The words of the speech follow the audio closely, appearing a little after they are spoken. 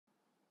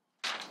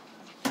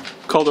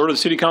Call to order the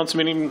City Council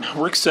meeting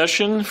work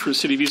session for the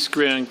City of East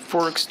Grand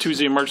Forks,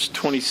 Tuesday, March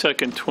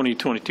 22nd,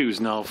 2022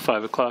 is now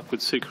 5 o'clock.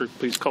 Would City Clerk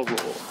please call the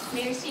roll?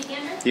 Mayor Steve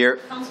Gander. Here.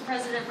 Council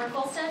President Mark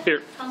Olson.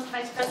 Here. Council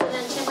Vice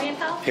President Tim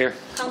Riepel. Here.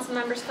 Council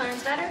Members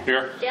Clarence Vetter.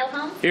 Here. Dale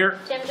Helm. Here.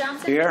 Tim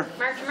Johnson. Here.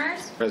 Mark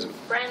Demers. Present.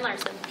 Brian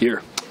Larson.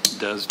 Here.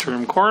 Does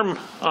term quorum.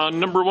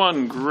 Number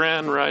 1,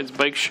 Grand Rides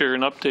Bike Share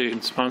and Update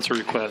and Sponsor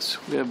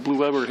Requests. We have Blue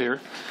Weber here.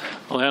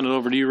 I'll hand it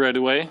over to you right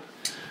away.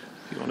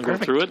 You want to go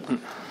through it?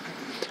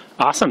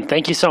 Awesome.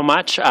 Thank you so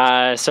much.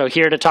 So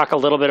here to talk a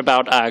little bit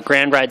about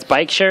Grand Rides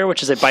Bike Share,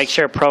 which is a bike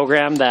share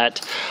program that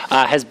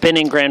has been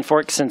in Grand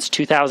Forks since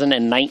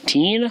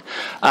 2019.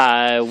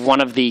 One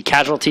of the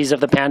casualties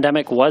of the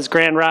pandemic was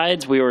Grand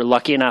Rides. We were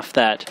lucky enough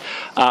that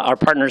our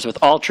partners with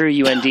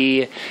ADJOURN,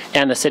 UND,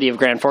 and the City of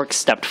Grand Forks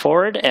stepped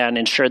forward and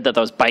ensured that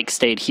those bikes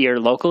stayed here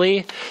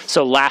locally.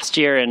 So last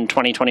year in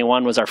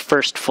 2021 was our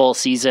first full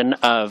season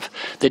of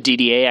the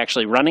DDA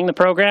actually running the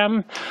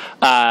program.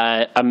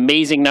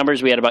 Amazing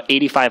numbers. We had about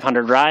 8,500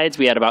 rides.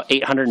 We had about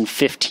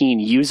 815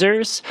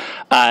 users.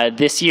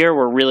 This year,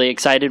 we're really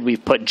excited.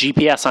 We've put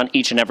GPS on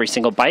each and every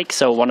single bike.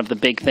 So one of the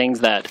big things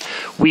that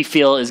we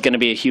feel is going to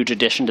be a huge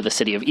addition to the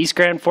City of East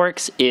Grand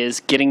Forks is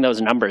getting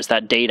those numbers,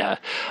 that data.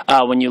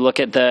 When you look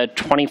at the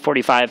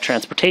 2045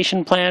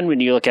 transportation plan,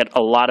 when you look at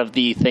a lot of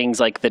the things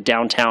like the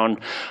downtown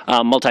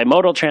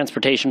multimodal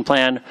transportation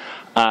plan,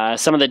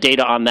 some of the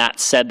data on that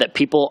said that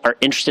people are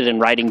interested in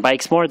riding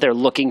bikes more. They're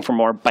looking for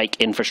more bike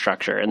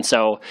infrastructure. And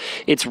so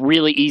it's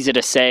really easy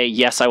to say,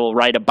 yes, I will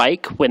ride a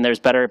bike when there's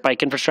better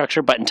bike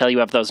infrastructure, but until you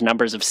have those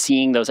numbers of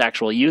seeing those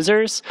actual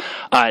users,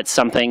 it's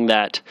something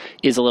that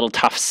is a little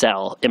tough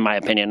sell, in my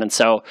opinion. And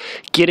so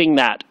getting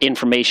that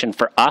information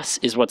for us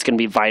is what's going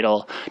to be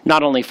vital,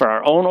 not only for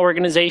our own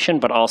organization,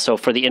 but also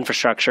for the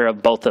infrastructure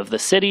of both of the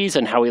cities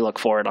and how we look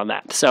forward on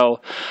that.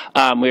 So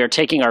we are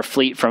taking our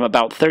fleet from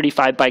about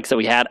 35 bikes that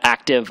we had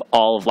active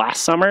all of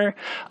last summer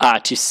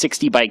to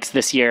 60 bikes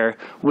this year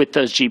with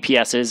those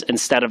GPSs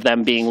instead of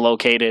them being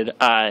located.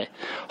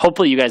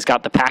 Hopefully you guys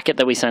got the packet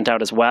that we sent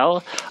out as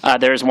well.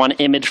 There's one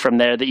image from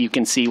there that you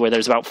can see where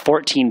there's about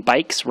 14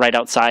 bikes right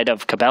outside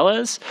of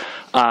Cabela's,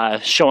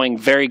 showing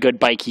very good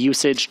bike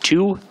usage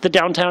to the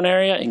downtown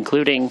area,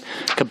 including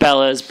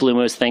Cabela's, Blue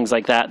Moose, things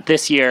like that.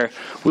 This year,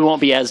 we won't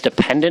be as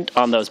dependent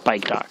on those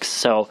bike docks.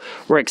 So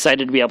we're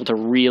excited to be able to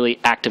really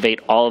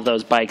activate all of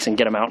those bikes and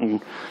get them out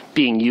and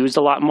being used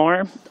a lot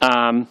more.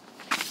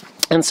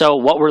 And so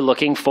what we're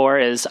looking for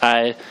is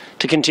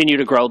to continue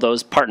to grow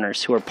those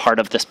partners who are part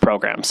of this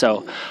program.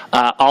 So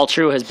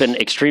ADJOURN has been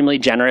extremely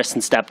generous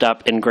and stepped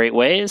up in great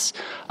ways.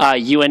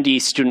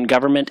 UND Student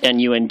Government and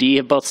UND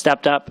have both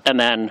stepped up. And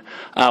then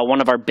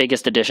one of our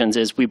biggest additions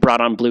is we brought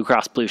on Blue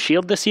Cross Blue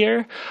Shield this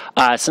year.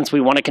 Since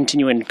we want to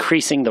continue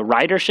increasing the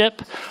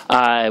ridership,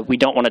 we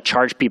don't want to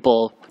charge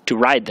people to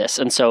ride this.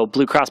 And so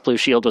Blue Cross Blue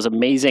Shield was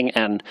amazing,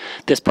 and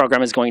this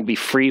program is going to be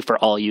free for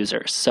all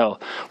users. So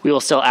we will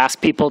still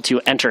ask people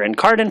to enter in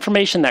card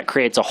information that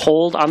creates a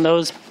hold on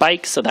those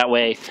bikes, so that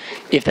way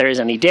if there is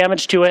any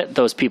damage to it,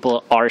 those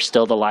people are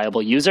still the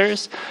liable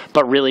users,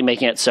 but really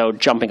making it so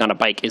jumping on a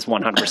bike is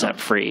 100%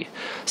 free.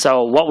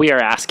 So what we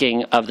are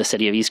asking of the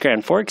City of East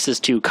Grand Forks is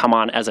to come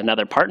on as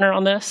another partner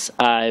on this.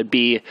 It'd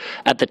be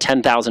at the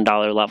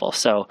 $10,000 level.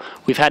 So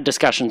we've had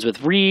discussions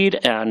with Reed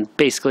and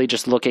basically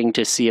just looking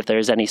to see if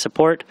there's any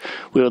support.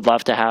 We would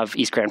love to have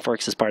East Grand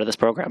Forks as part of this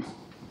program.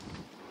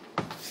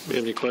 We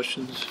have any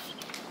questions?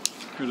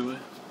 Right away.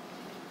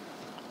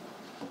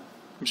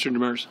 Mr.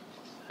 Demers.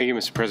 Thank you,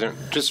 Mr. President.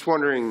 Just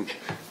wondering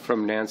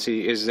from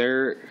Nancy, is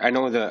there, I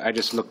know that I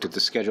just looked at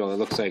the schedule. It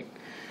looks like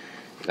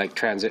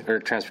transit or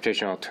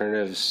transportation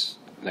alternatives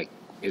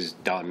is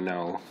done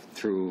now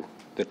through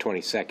the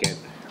 22nd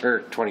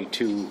or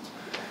 22.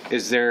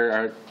 Is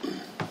there,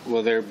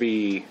 will there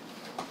be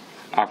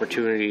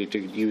opportunity to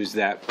use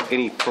that,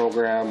 any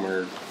program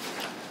or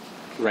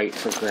write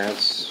for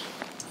grants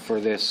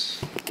for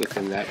this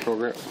within that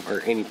program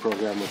or any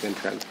program within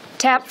transit?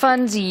 TAP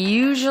funds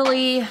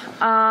usually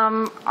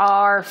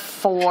are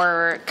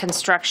for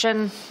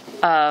construction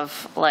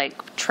of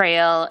like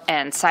trail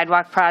and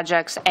sidewalk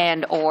projects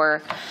and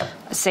or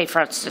safe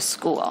routes to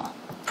school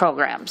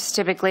programs.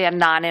 Typically a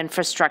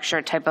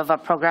non-infrastructure type of a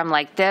program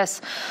like this,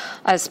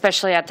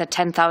 especially at the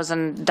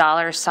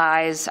 $10,000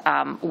 size,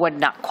 would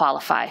not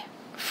qualify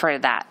for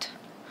that.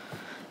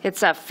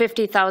 It's a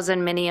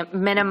 $50,000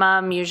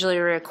 minimum, usually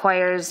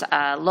requires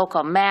a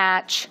local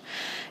match,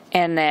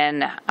 and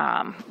then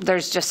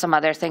there's just some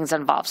other things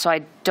involved. So I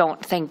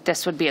don't think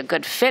this would be a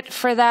good fit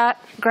for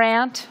that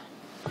grant.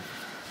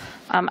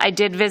 I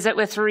did visit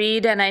with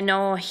Reed, and I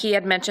know he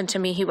had mentioned to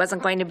me he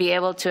wasn't going to be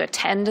able to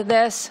attend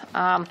this.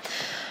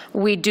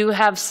 We do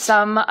have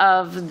some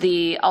of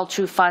the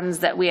ADJOURN funds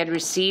that we had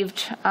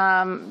received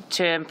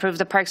to improve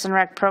the Parks and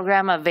Rec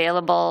program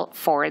available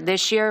for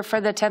this year for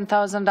the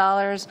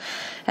 $10,000.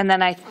 And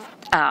then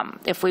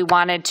if we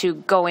wanted to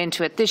go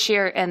into it this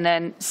year and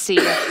then see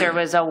if there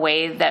was a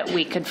way that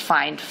we could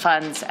find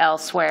funds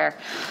elsewhere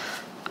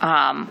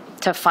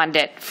to fund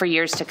it for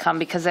years to come,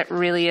 because it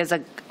really is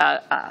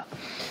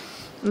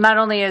not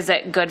only is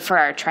it good for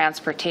our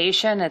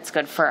transportation, it's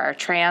good for our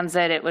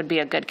transit. It would be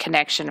a good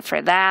connection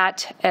for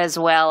that, as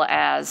well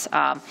as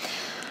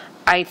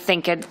I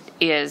think it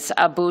is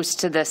a boost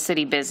to the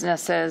city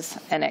businesses,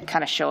 and it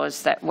kind of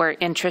shows that we're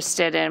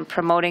interested in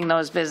promoting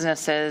those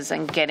businesses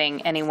and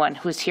getting anyone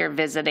who's here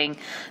visiting,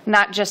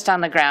 not just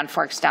on the Grand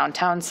Forks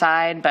downtown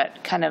side,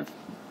 but kind of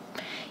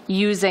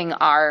using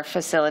our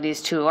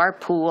facilities too, our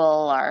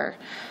pool, our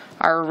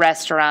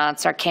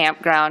restaurants, our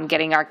campground,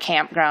 getting our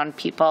campground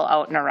people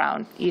out and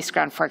around East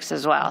Grand Forks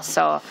as well.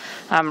 So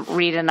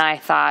Reed and I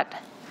thought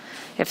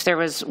if there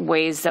was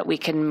ways that we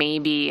can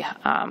maybe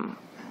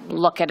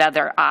look at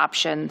other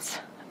options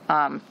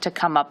to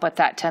come up with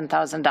that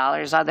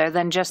 $10,000 other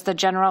than just the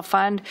general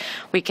fund,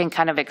 we can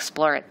kind of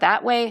explore it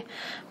that way.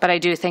 But I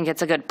do think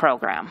it's a good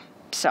program.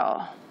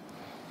 So.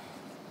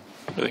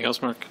 Anything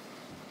else, Mark?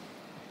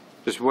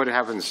 Just what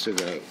happens to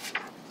the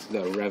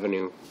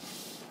revenue,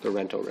 the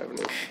rental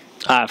revenue?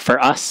 For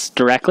us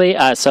directly,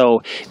 so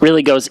it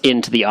really goes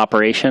into the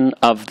operation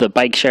of the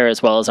bike share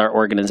as well as our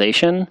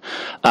organization.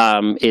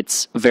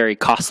 It's a very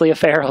costly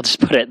affair, I'll just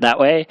put it that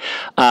way,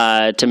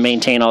 to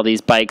maintain all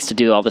these bikes, to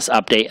do all this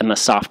update, and the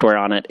software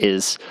on it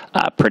is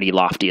pretty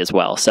lofty as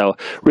well. So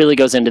really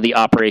goes into the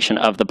operation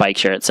of the bike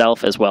share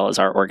itself as well as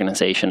our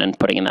organization and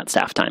putting in that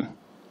staff time.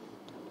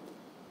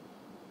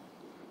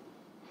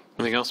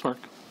 Anything else, Mark?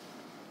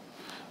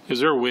 Is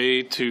there a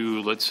way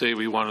to, let's say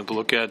we wanted to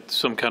look at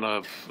some kind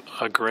of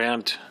a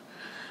grant,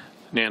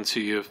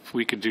 Nancy, if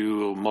we could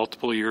do a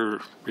multiple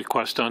year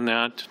request on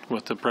that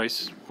with the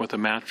price, with a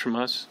match from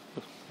us?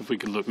 If we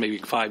could look maybe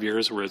 5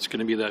 years where it's going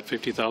to be that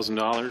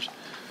 $50,000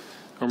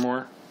 or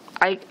more?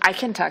 I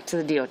can talk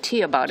to the DOT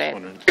about it.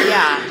 wondering.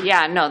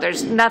 Yeah, no,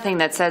 there's nothing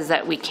that says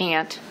that we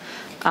can't.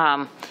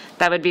 That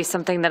would be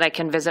something that I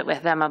can visit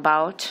with them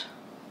about.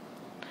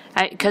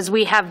 Because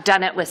we have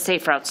done it with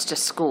Safe Routes to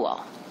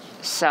School.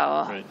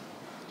 So Right.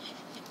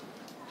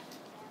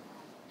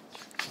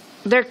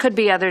 there could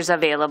be others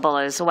available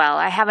as well.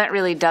 I haven't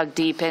really dug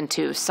deep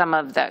into some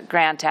of the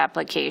grant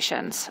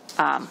applications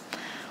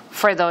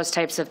for those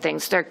types of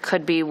things. There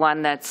could be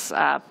one that's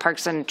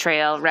Parks and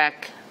Trail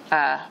Rec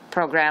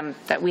program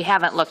that we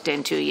haven't looked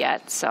into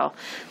yet. So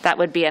that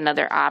would be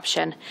another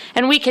option.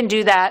 And we can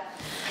do that.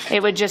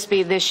 It would just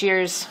be this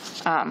year's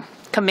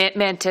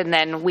commitment, and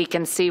then we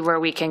can see where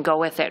we can go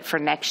with it for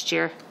next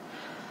year.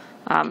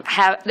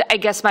 I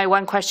guess my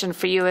one question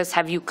for you is,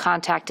 have you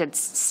contacted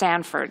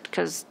Sanford?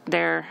 Because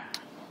they're...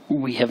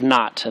 We have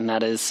not, and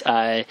that is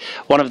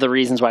one of the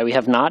reasons why we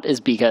have not is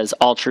because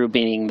All True,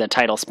 being the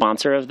title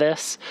sponsor of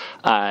this,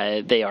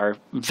 they are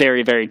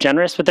very, very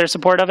generous with their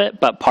support of it,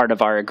 but part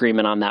of our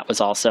agreement on that was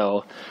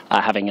also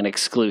having an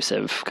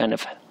exclusive kind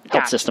of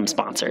health system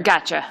sponsor.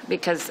 Gotcha,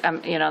 because,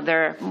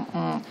 they're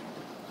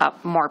a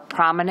more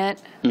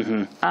prominent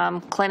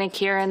clinic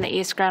here in the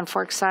East Grand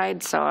Forks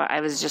side, so I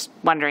was just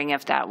wondering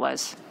if that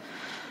was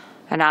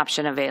an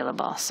option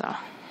available, so.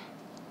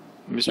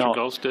 Mr. No.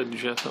 Golstead,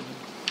 did you have something?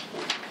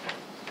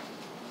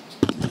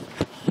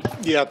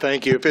 Yeah,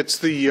 thank you. If it's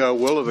the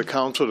will of the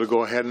council to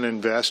go ahead and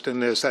invest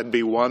in this, that'd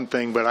be one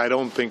thing, but I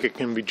don't think it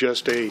can be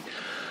just a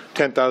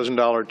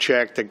 $10,000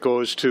 check that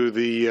goes to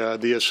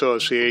the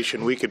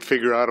association. We could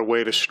figure out a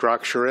way to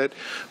structure it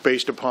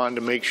based upon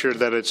to make sure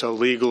that it's a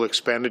legal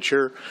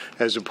expenditure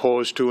as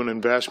opposed to an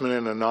investment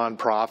in a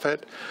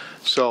nonprofit.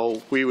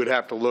 So we would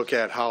have to look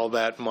at how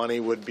that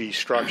money would be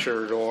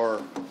structured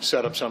or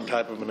set up some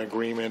type of an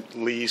agreement,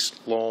 lease,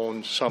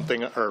 loan,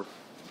 something, or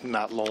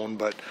not loan,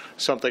 but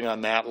something on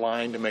that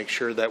line to make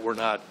sure that we're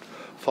not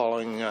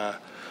falling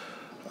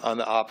on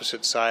the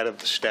opposite side of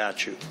the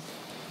statute.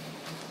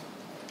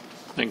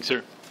 Thanks,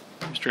 sir.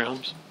 Mr.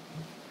 Helms?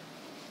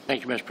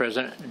 Thank you, Mr.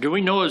 President. Do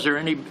we know, is there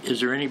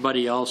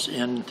anybody else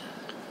in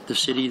the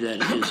city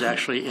that is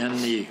actually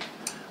in the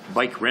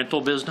bike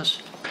rental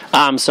business?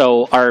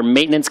 So our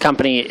maintenance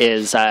company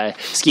is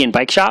Ski and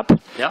Bike Shop.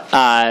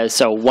 Yep.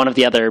 So one of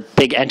the other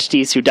big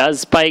entities who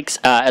does bikes,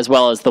 as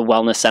well as the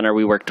Wellness Center,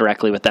 we work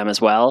directly with them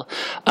as well.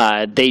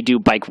 They do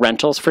bike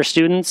rentals for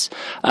students.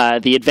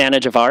 The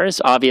advantage of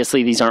ours,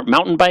 obviously, these aren't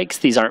mountain bikes.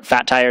 These aren't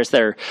fat tires.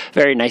 They're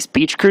very nice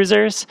beach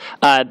cruisers.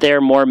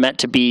 They're more meant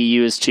to be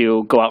used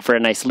to go out for a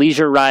nice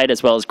leisure ride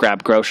as well as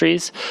grab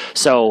groceries.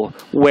 So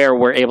where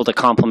we're able to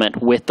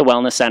complement with the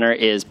Wellness Center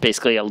is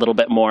basically a little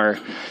bit more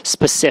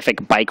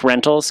specific bike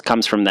rentals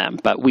comes from them.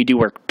 But we do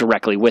work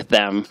directly with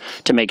them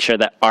to make sure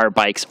that our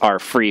bikes are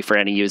free for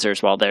any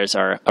users while theirs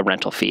are a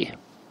rental fee.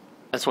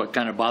 That's what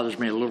kind of bothers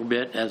me a little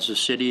bit. As a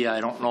city, I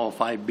don't know if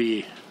I'd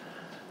be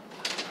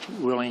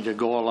willing to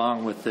go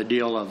along with the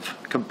deal of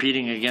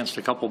competing against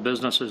a couple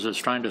businesses that's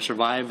trying to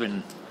survive,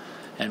 and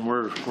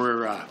we're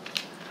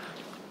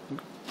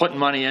putting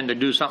money in to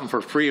do something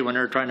for free when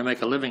they're trying to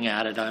make a living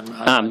at it.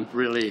 I'm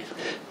really...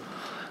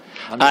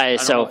 I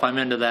don't know if I'm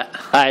into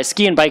that.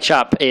 Ski and Bike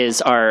Shop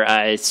is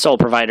our sole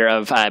provider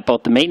of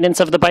both the maintenance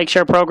of the bike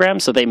share program,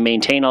 so they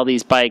maintain all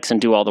these bikes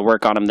and do all the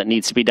work on them that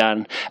needs to be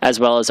done, as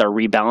well as our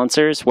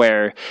rebalancers,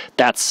 where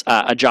that's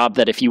a job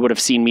that if you would have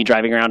seen me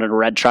driving around in a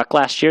red truck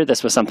last year,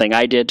 this was something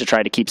I did to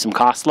try to keep some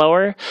costs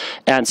lower.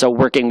 And so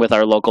working with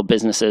our local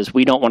businesses,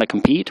 we don't want to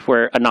compete.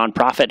 We're a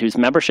nonprofit who's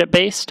membership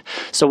based,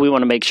 so we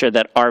want to make sure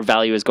that our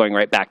value is going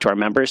right back to our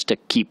members to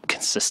keep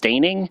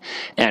sustaining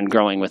and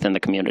growing within the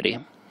community.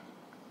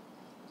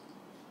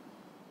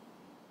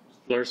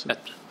 Larson.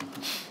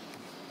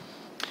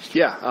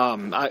 Yeah,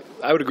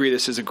 I would agree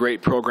this is a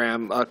great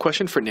program.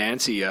 Question for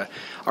Nancy.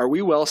 Are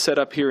we well set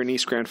up here in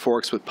East Grand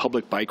Forks with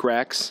public bike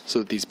racks so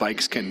that these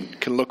bikes can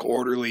look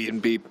orderly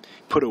and be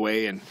put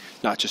away and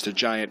not just a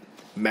giant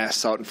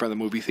mess out in front of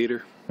the movie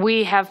theater?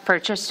 We have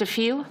purchased a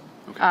few.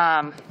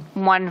 Okay.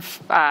 One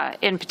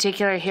in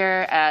particular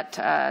here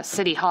at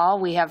City Hall,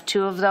 we have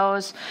 2 of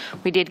those.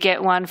 We did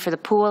get one for the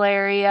pool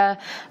area.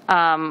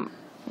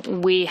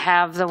 We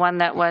have the one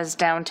that was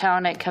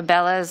downtown at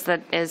Cabela's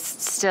that is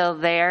still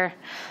there.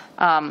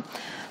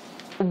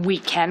 We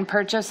can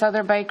purchase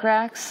other bike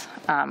racks.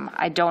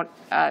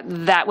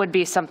 That would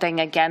be something,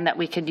 again, that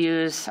we could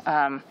use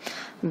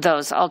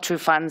those Ultra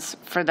funds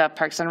for the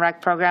Parks and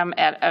Rec program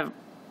at an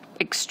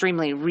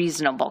extremely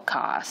reasonable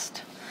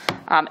cost.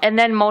 And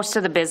then most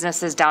of the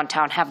businesses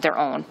downtown have their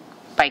own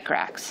bike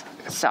racks.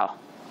 So,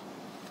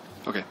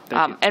 Okay,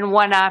 thank you. and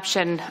one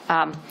option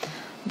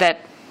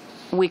that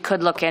we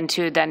could look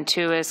into then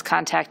too is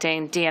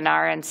contacting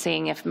DNR and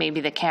seeing if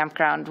maybe the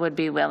campground would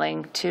be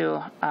willing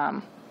to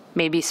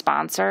maybe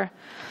sponsor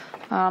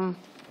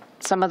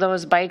some of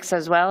those bikes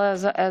as well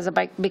as a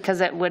bike, because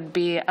it would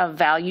be of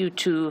value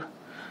to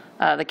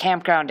the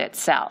campground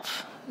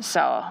itself.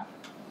 So.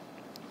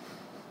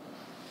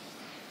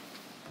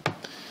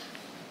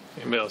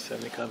 Anybody else have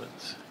any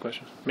comments,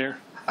 questions? Mayor?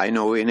 I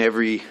know in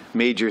every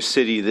major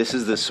city, this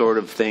is the sort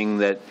of thing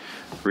that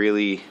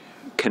really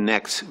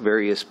connects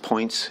various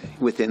points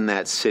within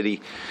that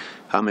city.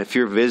 If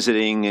you're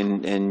visiting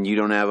and you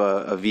don't have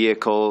a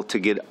vehicle to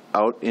get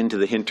out into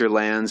the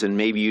hinterlands, and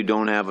maybe you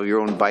don't have your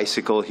own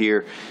bicycle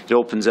here, it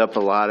opens up a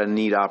lot of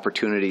neat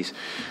opportunities.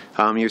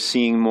 You're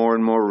seeing more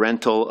and more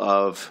rental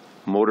of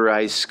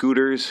motorized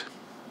scooters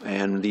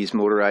and these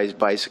motorized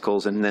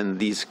bicycles and then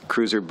these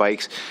cruiser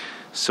bikes.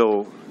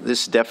 So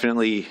this is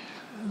definitely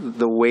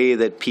the way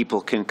that people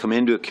can come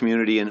into a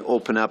community and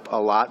open up a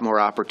lot more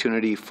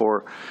opportunity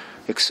for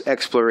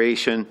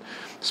exploration,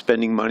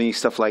 spending money,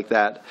 stuff like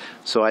that.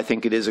 So I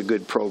think it is a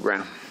good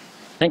program.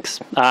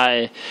 Thanks.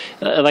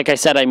 Like I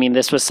said, I mean,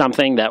 this was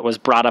something that was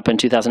brought up in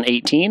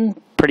 2018,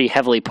 pretty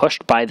heavily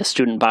pushed by the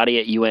student body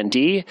at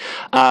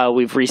UND.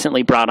 We've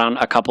recently brought on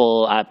a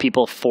couple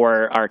people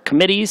for our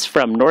committees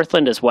from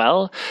Northland as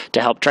well to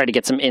help try to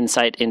get some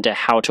insight into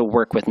how to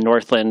work with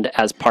Northland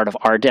as part of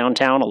our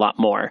downtown a lot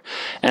more.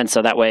 And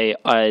so that way,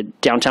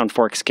 downtown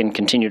Forks can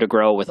continue to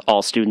grow with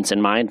all students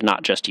in mind,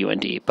 not just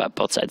UND, but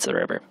both sides of the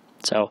river.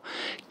 So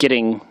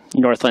getting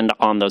Northland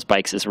on those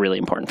bikes is really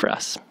important for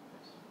us.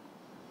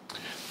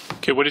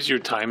 Okay, what is your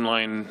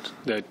timeline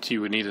that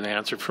you would need an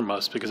answer from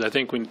us? Because I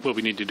think what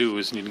we need to do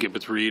is need to get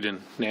with Reed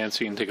and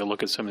Nancy and take a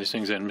look at some of these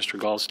things, and Mr.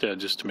 Gallstead,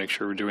 just to make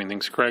sure we're doing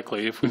things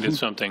correctly if we did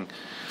something.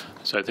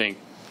 So I think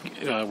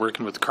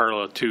working with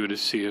Karla too to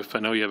see if, I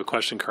know you have a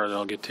question, Karla,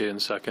 I'll get to you in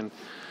a second.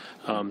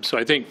 So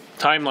I think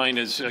timeline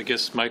is, I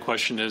guess my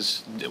question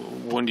is,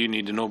 when do you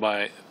need to know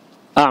by?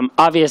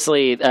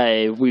 Obviously,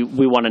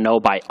 we want to know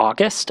by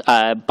August.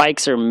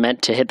 Bikes are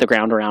meant to hit the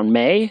ground around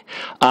May.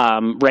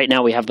 Right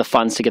now, we have the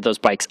funds to get those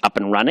bikes up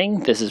and running.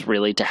 This is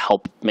really to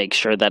help make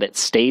sure that it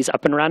stays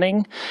up and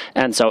running.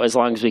 And so as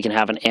long as we can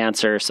have an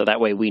answer, so that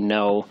way we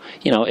know,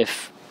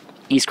 if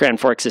East Grand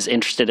Forks is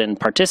interested in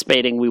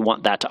participating, we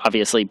want that to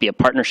obviously be a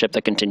partnership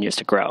that continues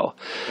to grow.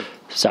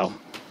 So.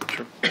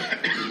 Sure.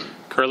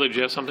 Karla, do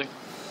you have something?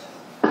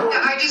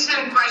 I just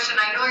had a question.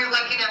 I know you're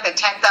looking at the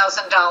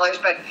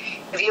 $10,000, but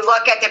if you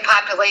look at the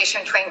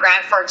population between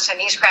Grand Forks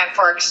and East Grand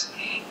Forks,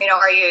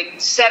 are you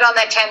set on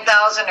that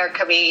 10,000, or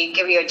could we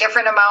give you a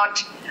different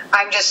amount?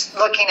 I'm just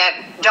looking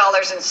at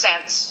dollars and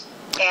cents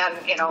and,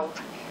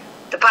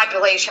 the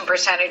population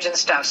percentage and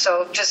stuff.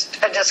 So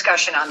just a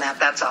discussion on that,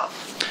 that's all.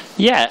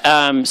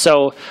 Yeah,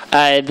 so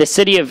the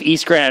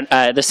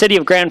city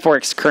of Grand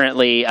Forks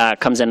currently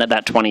comes in at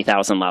that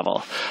 20,000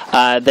 level.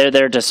 They're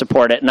there to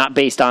support it, not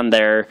based on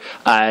their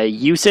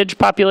usage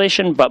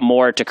population, but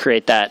more to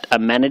create that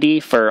amenity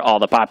for all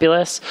the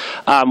populace.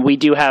 We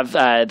do have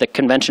the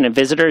Convention and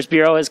Visitors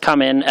Bureau has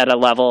come in at a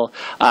level,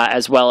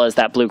 as well as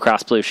that Blue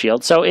Cross Blue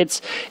Shield. So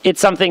it's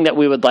something that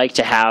we would like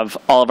to have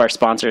all of our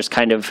sponsors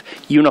kind of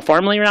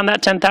uniformly around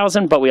that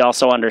 10,000, but we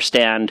also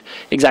understand,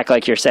 exactly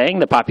like you're saying,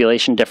 the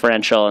population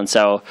differential. And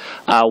so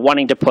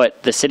wanting to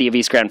put the City of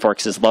East Grand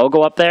Forks'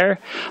 logo up there,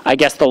 I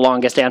guess the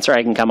longest answer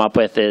I can come up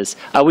with is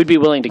we'd be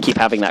willing to keep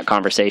having that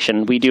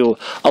conversation. We do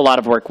a lot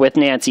of work with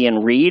Nancy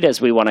and Reed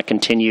as we want to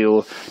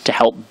continue to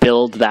help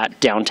build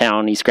that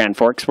downtown East Grand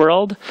Forks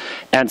world.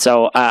 And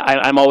so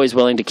I'm always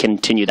willing to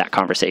continue that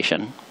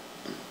conversation.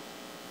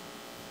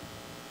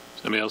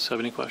 Anybody else have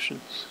any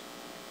questions?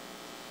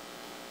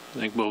 I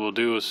think what we'll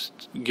do is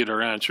get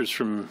our answers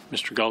from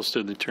Mr.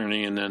 Gulstead, the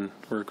attorney, and then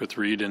work with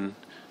Reed and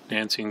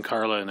Nancy and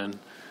Karla, and then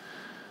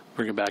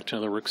bring it back to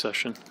another work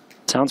session.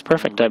 Sounds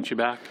perfect. Invite you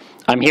back.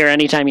 I'm here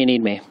anytime you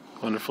need me.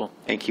 Wonderful.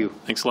 Thank you.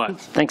 Thanks a lot.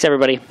 Thanks,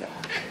 everybody.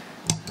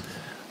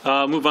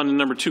 Move on to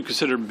number 2,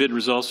 consider bid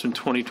results from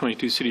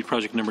 2022 city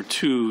project number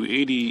 2,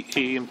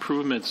 ADA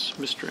improvements.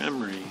 Mr.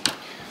 Emery.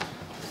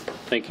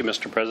 Thank you,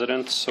 Mr.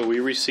 President. So we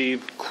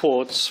received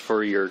quotes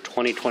for your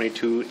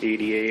 2022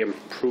 ADA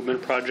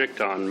improvement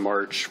project on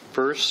March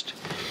 1st.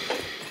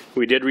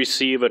 We did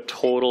receive a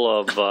total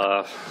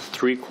of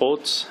 3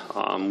 quotes.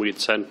 We had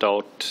sent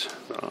out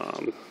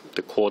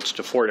the quotes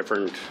to 4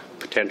 different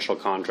potential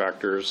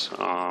contractors.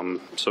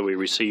 So we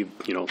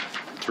received,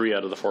 3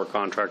 out of the 4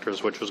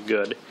 contractors, which was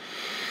good.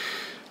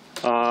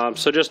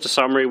 So just a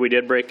summary, we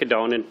did break it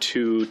down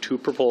into 2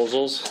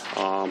 proposals.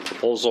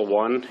 Proposal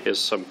 1 is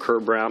some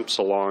curb ramps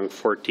along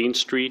 14th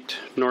Street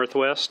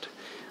Northwest.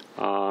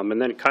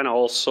 And then kind of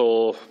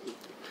also,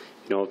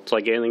 it's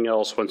like anything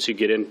else, once you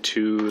get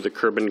into the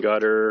curb and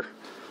gutter,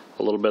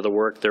 a little bit of the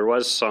work, there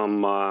was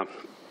some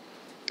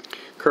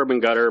curb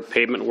and gutter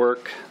pavement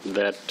work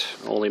that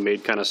only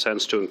made kind of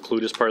sense to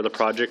include as part of the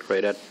project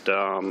right at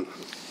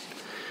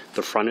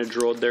the frontage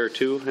road there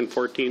too in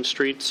 14th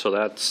Street, so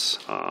that's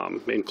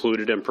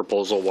included in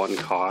proposal 1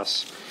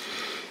 costs.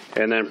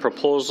 And then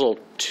proposal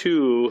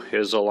 2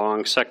 is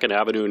along 2nd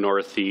Avenue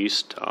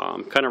Northeast,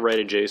 kind of right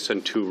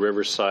adjacent to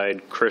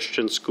Riverside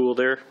Christian School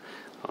there.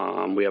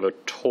 We have a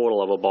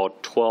total of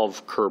about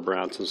 12 curb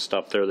ramps and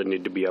stuff there that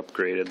need to be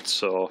upgraded,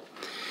 so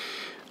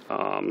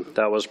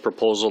that was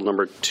proposal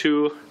number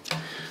 2.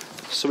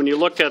 So when you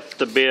look at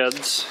the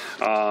bids,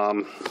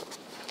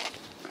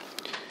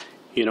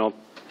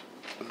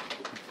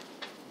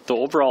 the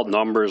overall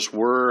numbers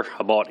were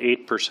about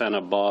 8%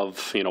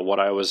 above, what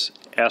I was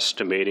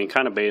estimating,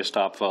 kind of based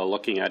off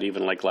looking at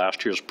even like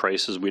last year's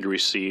prices we'd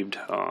received.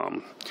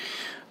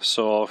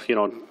 So,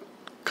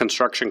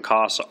 construction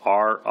costs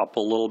are up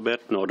a little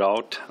bit, no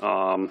doubt.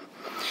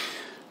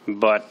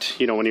 But,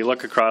 when you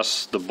look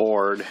across the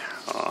board,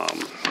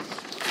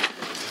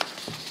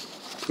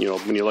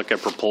 when you look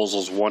at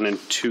proposals 1 and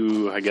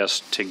 2, I guess,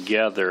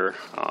 together,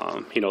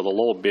 the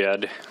low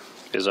bid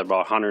is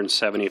about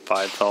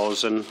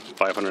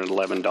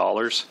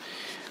 $175,511,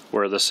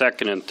 where the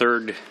second and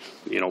third,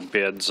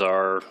 bids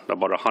are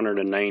about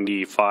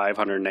 $195,000,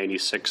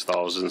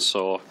 $196,000.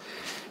 So,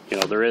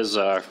 there is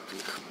a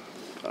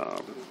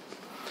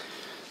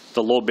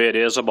the low bid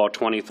is about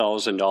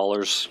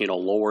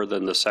 $20,000, lower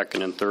than the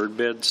second and third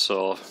bid.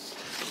 So,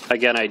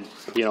 again, I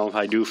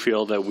do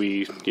feel that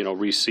we,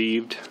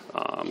 received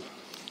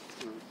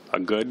a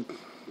good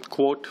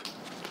quote.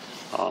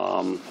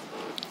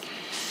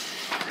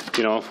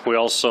 We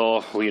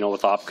also,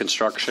 with OP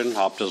Construction,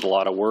 OP does a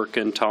lot of work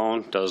in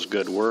town, does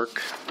good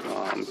work.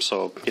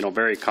 So,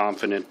 very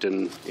confident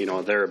in,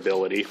 their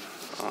ability.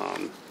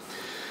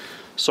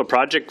 So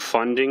project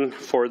funding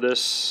for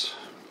this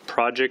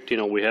project,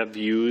 we have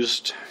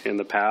used in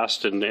the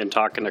past, and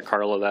talking to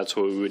Karla, that's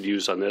what we would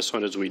use on this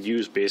one, is we'd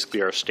use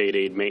basically our state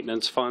aid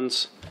maintenance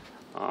funds.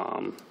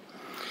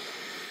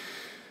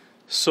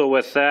 So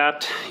with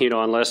that,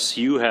 unless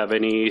you have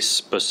any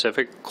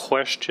specific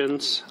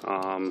questions,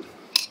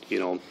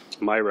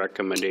 my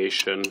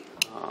recommendation,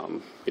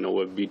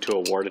 would be to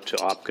award it to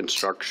OP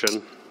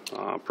Construction,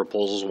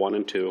 proposals 1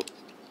 and 2,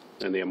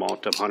 in the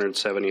amount of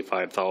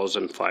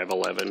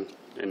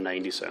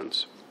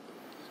 $175,511.90.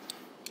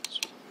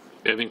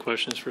 You have any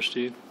questions for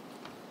Steve?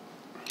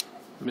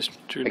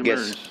 Mr. I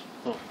guess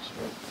Oh,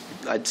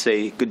 I'd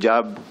say good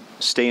job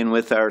staying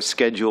with our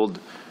scheduled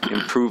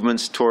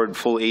improvements toward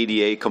full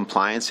ADA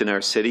compliance in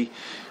our city.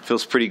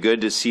 Feels pretty good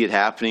to see it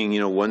happening,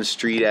 1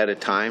 street at a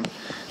time.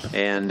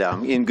 And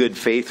in good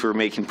faith, we're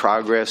making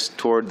progress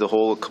toward the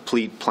whole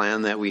complete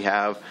plan that we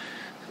have.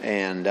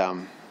 And I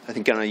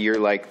think on a year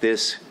like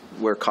this,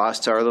 where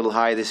costs are a little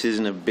high, this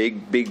isn't a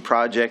big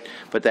project,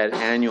 but that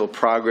annual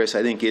progress,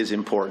 I think, is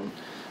important.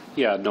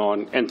 Yeah, no,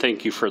 and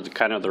thank you for the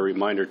kind of the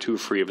reminder too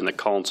for even the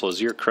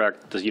councils. You're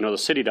correct. The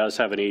city does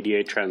have an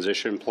ADA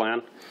transition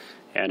plan,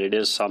 and it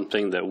is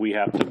something that we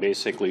have to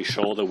basically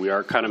show that we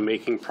are kind of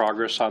making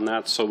progress on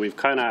that. So we've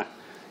kind of,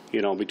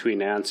 between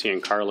Nancy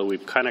and Karla,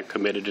 we've kind of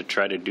committed to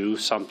try to do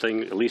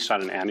something, at least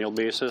on an annual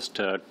basis,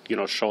 to,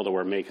 show that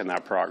we're making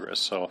that progress.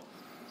 So,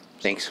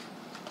 thanks.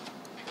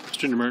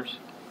 Mr. Demers.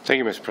 Thank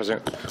you, Mr.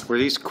 President. Were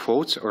these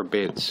quotes or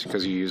bids?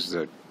 Because you used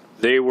the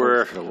They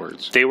were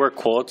words. They were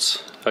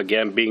quotes.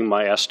 Again, being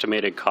my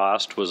estimated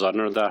cost was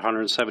under that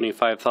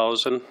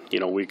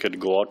 $175,000. We could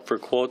go out for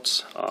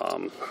quotes.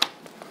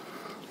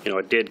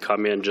 It did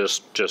come in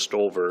just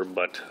over,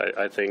 but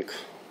I think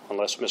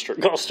unless Mr.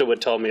 Gulstead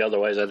would tell me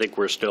otherwise, I think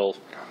we're still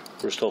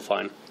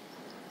fine.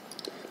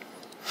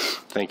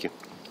 Thank you.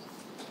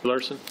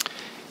 Larson.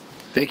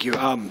 Thank you.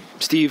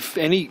 Steve,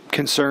 any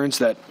concerns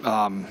that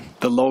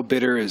the low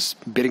bidder is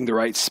bidding the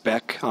right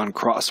spec on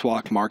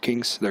crosswalk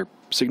markings? They're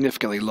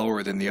significantly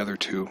lower than the other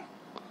 2.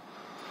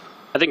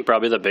 I think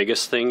probably the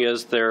biggest thing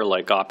is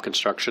like OP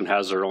Construction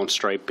has their own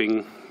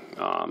striping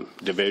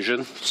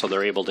division, so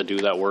they're able to do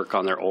that work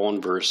on their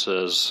own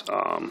versus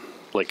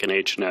like an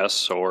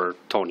H&S or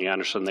Tony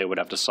Anderson, they would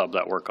have to sub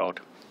that work out.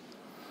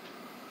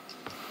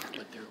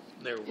 But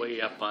they're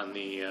way up on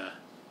the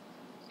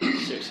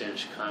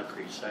 6-inch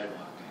concrete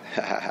sidewalk.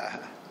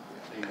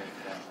 They make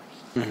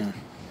that.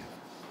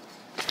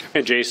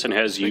 And Jason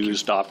has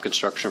used op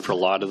construction for a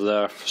lot of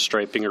the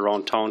striping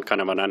around town,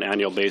 kind of on an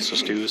annual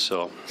basis too,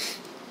 so.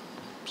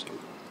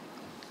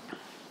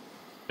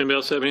 Anybody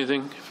else have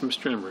anything from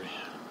Mr. Emery?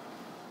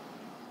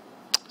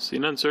 See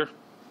none, sir.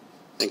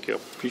 Thank you.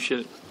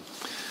 Appreciate it.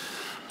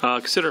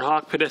 Consider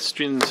Hawk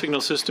pedestrian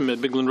signal system at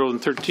Bylgand Road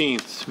and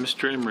 13th.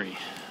 Mr. Emery.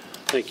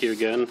 Thank you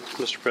again,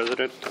 Mr.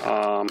 President.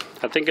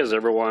 I think as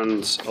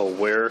everyone's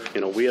aware,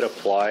 we had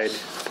applied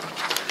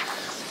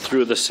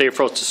through the Safe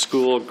Routes to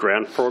School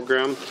grant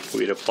program.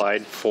 We'd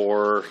applied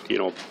for,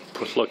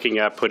 looking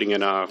at putting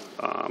in a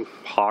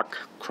Hawk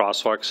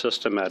crosswalk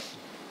system at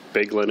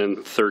Bylgand and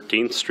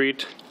 13th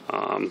Street.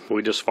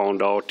 We just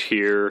found out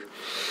here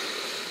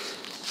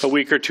a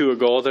week or two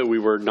ago that we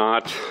were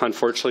not,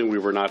 unfortunately, we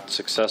were not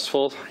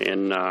successful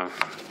in,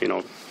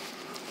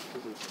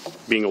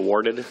 being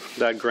awarded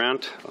that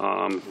grant.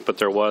 But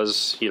there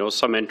was,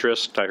 some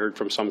interest. I heard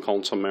from some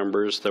council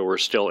members that were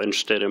still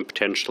interested in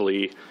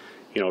potentially,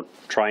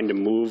 trying to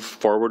move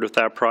forward with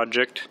that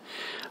project.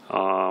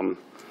 So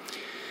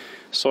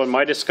in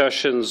my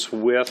discussions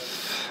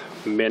with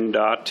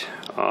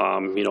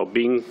MnDOT,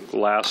 being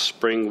last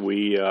spring,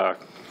 we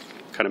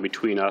kind of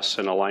between us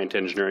and Alliant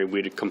Engineering,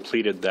 we had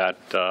completed that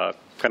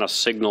kind of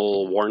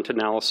signal warrant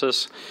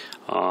analysis.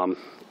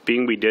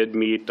 Being we did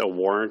meet a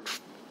warrant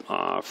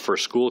for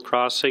school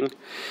crossing,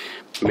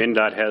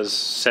 MnDOT has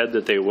said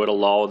that they would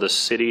allow the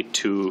city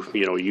to,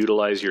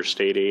 utilize your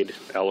state aid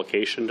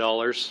allocation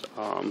dollars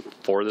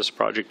for this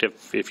project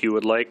if you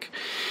would like.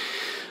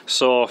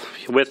 So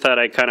with that,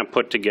 I kind of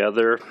put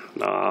together,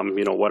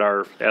 what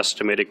our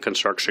estimated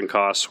construction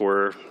costs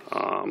were,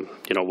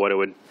 what it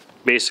would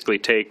basically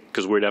take,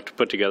 because we'd have to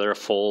put together a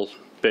full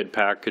bid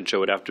package. It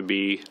would have to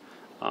be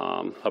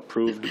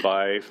approved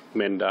by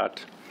MnDOT.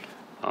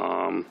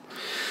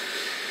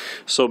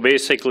 So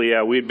basically,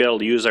 yeah, we'd be able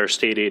to use our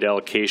state aid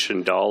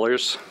allocation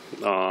dollars.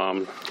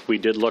 We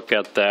did look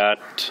at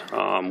that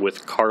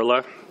with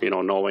Karla,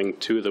 knowing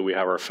too that we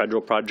have our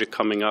federal project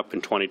coming up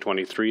in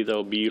 2023.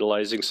 They'll be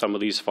utilizing some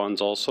of these funds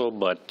also.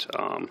 But,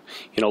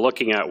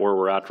 looking at where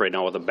we're at right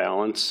now with the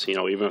balance,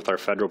 even with our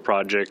federal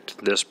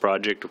project, this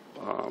project,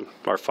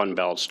 our fund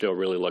balance still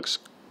really looks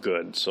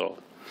good. So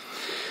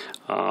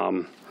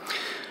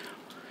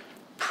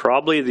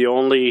probably the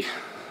only,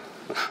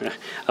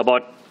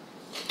 about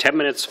 10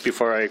 minutes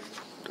before I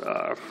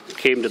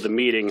came to the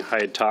meeting, I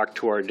had talked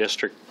to our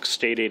district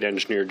state aid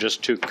engineer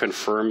just to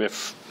confirm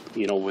if,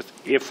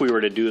 if we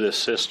were to do this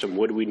system,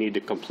 would we need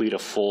to complete a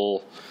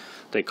full,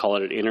 they call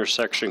it an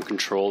intersection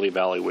control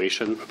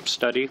evaluation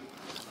study,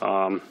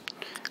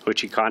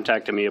 which he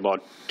contacted me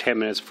about 10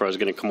 minutes before I was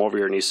going to come over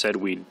here, and he said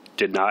we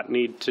did not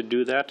need to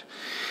do that.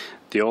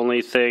 The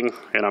only thing,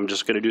 and I'm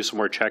just going to do some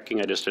more checking,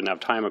 I just didn't have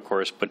time, of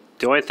course, but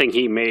the only thing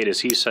he made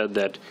is he said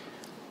that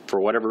for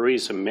whatever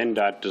reason,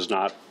 MnDOT does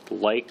not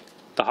like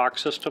the Hawk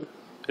system,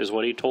 is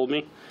what he told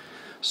me.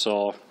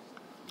 So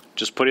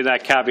just putting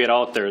that caveat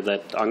out there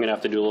that I'm going to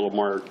have to do a little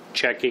more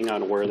checking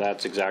on where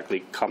that's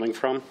exactly coming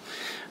from.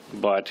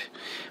 But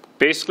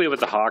basically with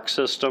the Hawk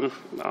system,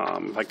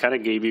 I kind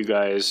of gave you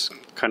guys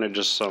kind of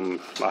just a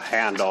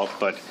handout,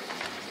 but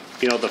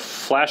the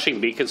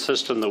flashing beacon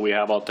system that we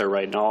have out there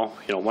right now,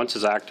 once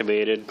it's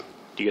activated,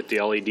 you get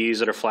the LEDs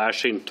that are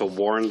flashing to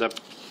warn the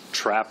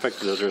traffic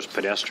that there's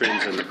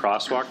pedestrians in the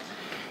crosswalk.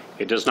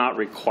 It does not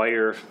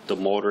require the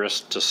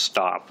motorist to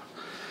stop.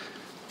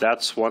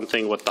 That's one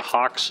thing with the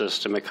Hawk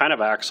system. It kind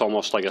of acts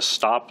almost like a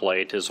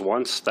stoplight. Is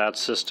once that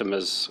system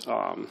is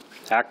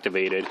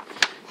activated,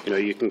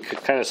 you can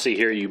kind of see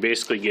here, you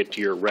basically get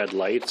to your red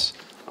lights,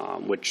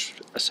 which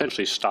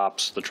essentially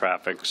stops the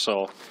traffic.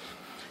 So,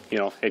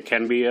 it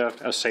can be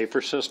a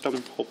safer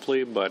system,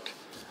 hopefully, but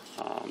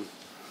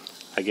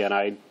again,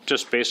 I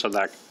just based on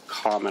that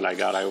comment I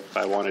got,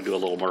 I want to do a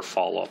little more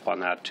follow-up on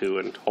that too,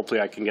 and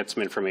hopefully I can get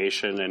some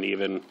information, and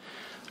even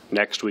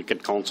next week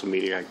at council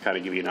meeting I can kind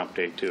of give you an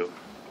update too.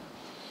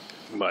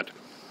 But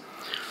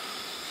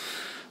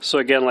so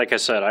again, like I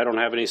said, I don't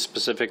have any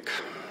specific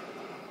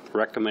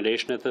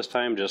recommendation at this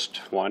time,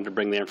 just wanted to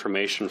bring the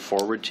information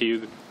forward to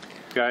you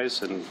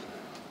guys and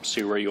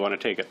see where you want to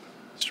take it.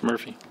 Mr.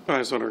 Murphy. I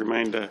just want to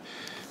remind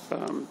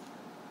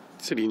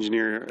City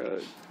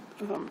Engineer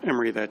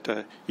Emery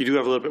that you do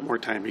have a little bit more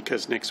time,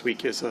 because next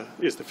week is the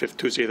 5th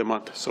Tuesday of the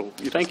month, so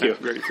thank you.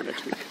 Ready for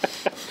next week.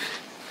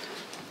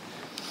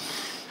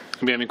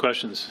 Do you have any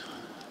questions?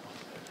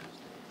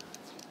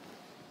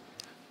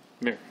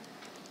 Mayor.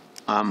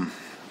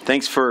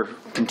 Thanks for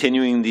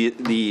continuing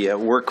the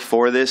work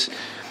for this.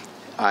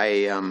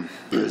 I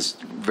was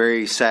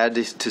very sad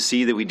to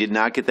see that we did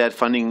not get that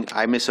funding.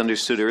 I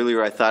misunderstood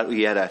earlier. I thought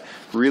we had a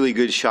really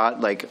good shot,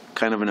 like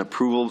kind of an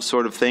approval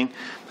sort of thing.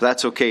 But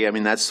that's okay. I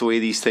mean, that's the way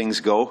these things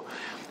go.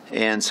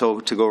 And so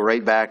to go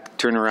right back,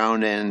 turn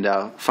around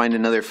and find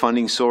another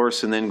funding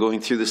source and then going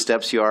through the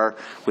steps you are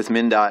with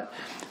MnDOT,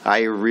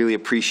 I really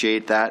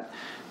appreciate that.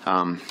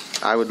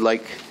 I would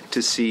like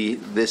to see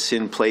this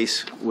in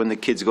place when the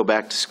kids go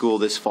back to school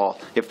this fall,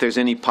 if there's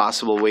any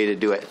possible way to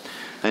do it.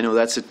 I know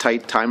that's a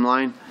tight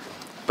timeline,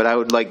 but I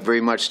would like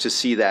very much to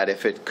see that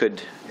if it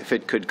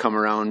could come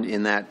around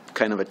in that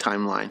kind of a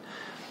timeline.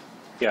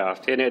 Yeah,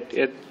 and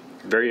it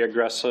very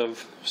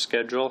aggressive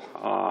schedule.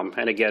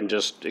 And again,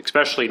 just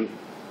especially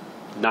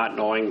not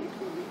knowing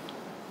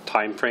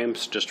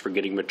timeframes just for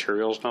getting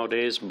materials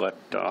nowadays, but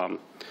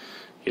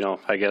you know,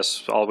 I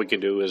guess all we can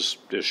do is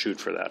shoot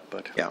for that,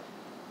 but. Yeah.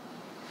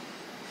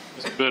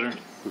 Mr. Bitter.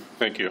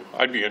 Thank you.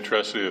 I'd be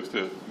interested if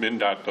the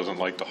MnDOT doesn't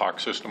like the Hawk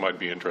system, I'd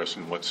be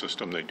interested in what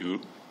system they do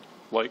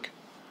like.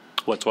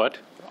 What's what?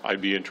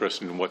 I'd be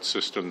interested in what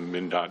system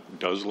MnDOT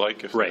does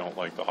like if Right. they don't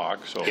like the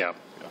Hawk. So Yeah.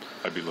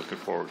 I'd be looking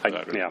forward to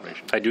that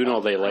information. I do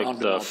know they like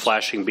the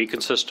flashing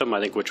beacon system,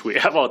 I think, which we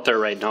have out there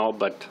right now,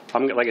 but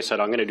like I said,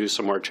 I'm going to do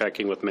some more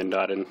checking with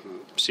MnDOT and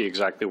see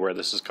exactly where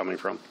this is coming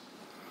from.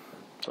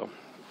 So.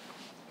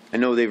 I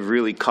know they've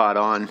really caught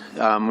on.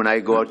 When I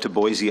go out to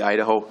Boise,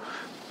 Idaho,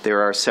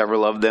 there are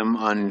several of them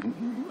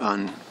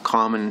on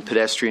common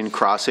pedestrian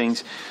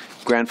crossings.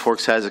 Grand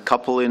Forks has a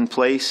couple in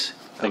place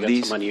of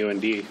these. Some on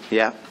UND.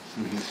 Yeah.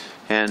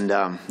 And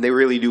they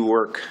really do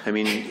work. I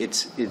mean,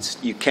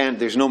 you can't,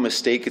 there's no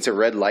mistake. It's a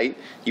red light.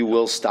 You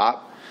will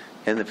stop,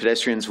 and the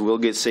pedestrians will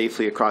get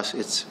safely across.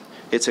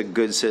 It's a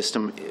good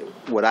system,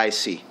 what I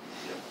see.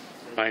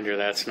 Reminder,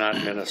 that's not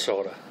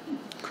Minnesota.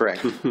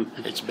 Correct.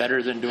 It's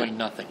better than doing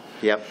nothing.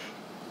 Yep.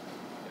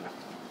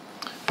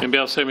 Anybody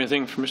else have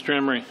anything for Mr.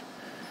 Emery?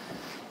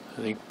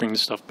 I think bring the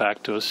stuff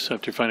back to us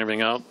after you find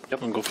everything out.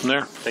 Yep. We'll go from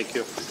there. Thank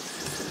you.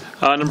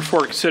 Number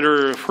 4,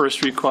 consider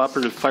Forestry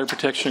Cooperative Fire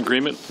Protection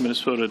Agreement,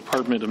 Minnesota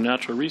Department of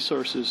Natural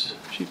Resources.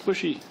 Chief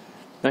Boushee.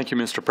 Thank you,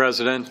 Mr.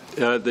 President.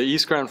 The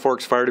East Grand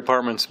Forks Fire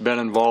Department's been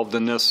involved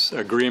in this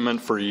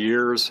agreement for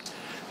years.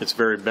 It's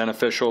very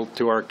beneficial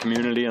to our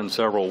community in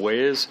several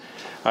ways.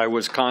 I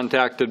was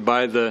contacted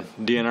by the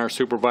DNR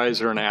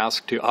supervisor and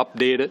asked to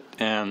update it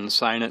and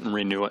sign it and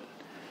renew it.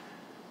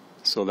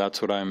 So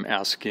that's what I'm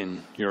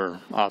asking your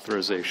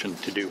authorization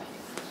to do.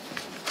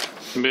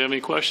 Anybody have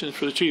any questions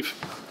for the chief?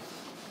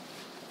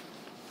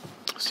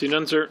 See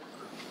none, sir.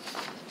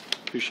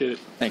 Appreciate it.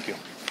 Thank you.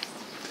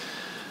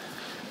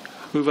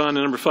 Move on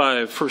to number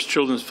 5, First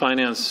Children's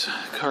Finance,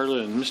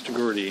 Karla and Mr.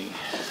 Gorte.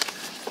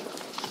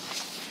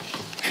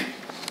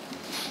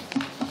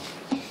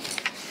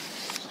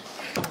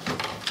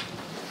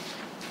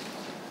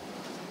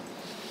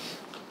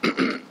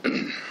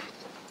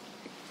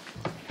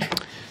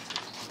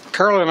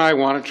 Karla and I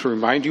wanted to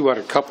remind you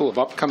about a couple of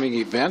upcoming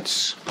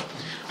events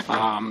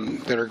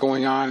that are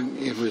going on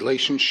in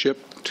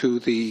relationship to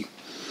the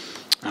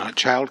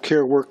child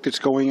care work that's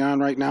going on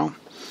right now.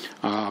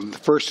 The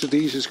first of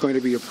these is going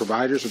to be a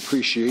Providers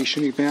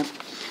Appreciation event,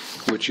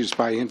 which is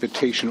by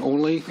invitation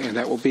only, and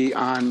that will be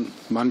on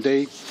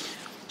Monday,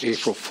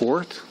 April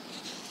 4th.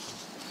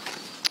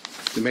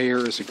 The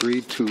mayor has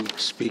agreed to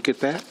speak at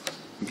that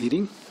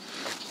meeting.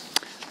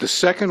 The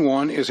second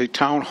one is a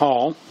town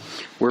hall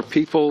where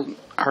people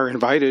are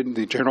invited,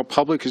 the general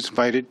public is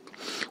invited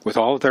with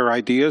all of their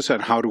ideas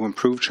on how to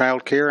improve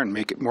child care and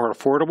make it more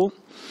affordable.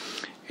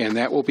 And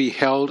that will be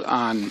held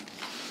on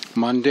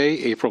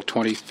Monday, April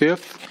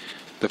 25th.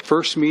 The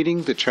first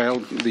meeting,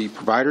 the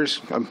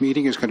providers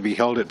meeting, is going to be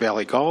held at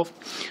Valley Golf.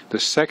 The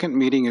second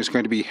meeting is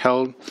going to be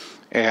held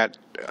at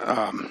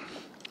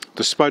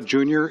the Spud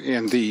Junior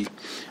in the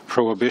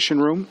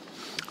Prohibition Room.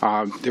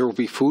 There will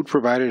be food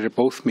provided at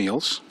both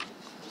meals.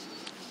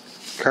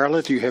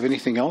 Karla, do you have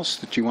anything else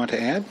that you want to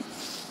add?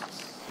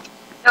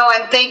 No,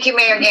 and thank you,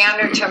 Mayor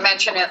Gander, to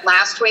mention it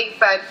last week,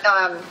 but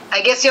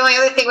I guess the only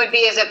other thing would be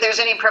is if there's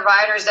any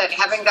providers that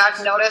haven't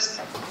gotten notice,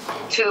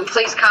 to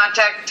please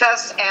contact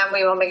us, and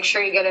we will make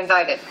sure you get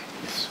invited.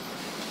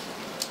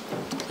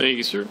 Thank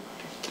you, sir.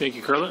 Thank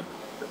you, Karla.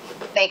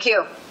 Thank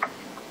you.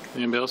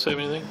 Anybody else have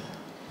anything?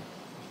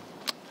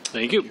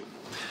 Thank you.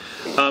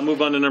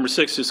 Move on to number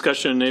 6,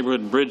 discussion of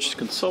neighborhood bridge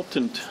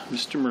consultant,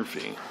 Mr.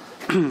 Murphy.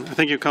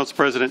 Thank you, Council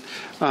President.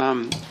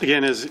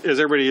 Again, as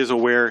everybody is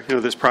aware,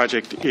 this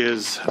project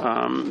is,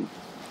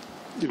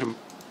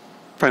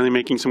 finally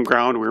making some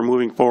ground. We're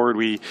moving forward.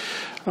 We,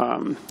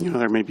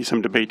 there may be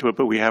some debate to it,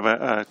 but we have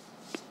a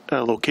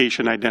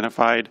location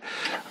identified,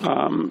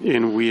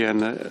 and we, at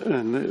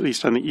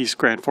least on the East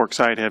Grand Forks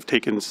side, have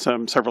taken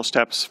several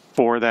steps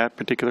for that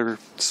particular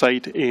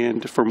site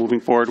and for moving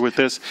forward with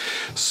this.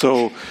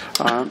 So,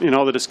 in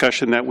all the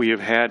discussion that we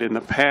have had in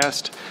the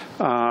past,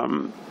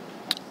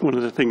 one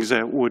of the things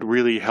that would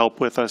really help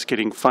with us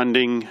getting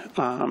funding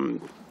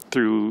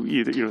through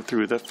either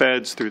through the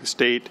feds, through the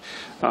state,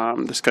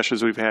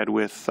 discussions we've had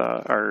with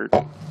our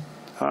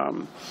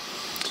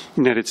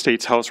United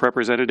States House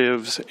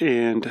representatives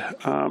and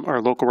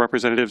our local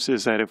representatives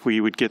is that if we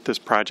would get this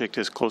project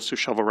as close to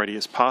shovel ready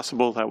as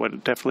possible, that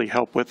would definitely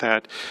help with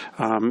that.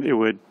 It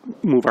would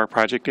move our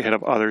project ahead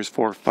of others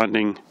for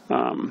funding.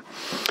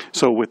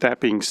 So with that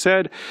being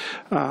said,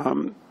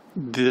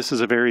 This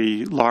is a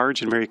very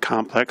large and very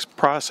complex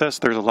process.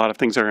 There's a lot of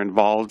things that are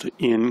involved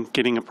in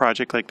getting a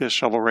project like this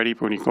shovel-ready.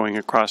 When you're going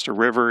across a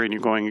river and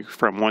you're going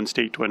from one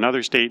state to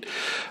another state,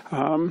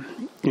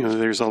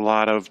 there's a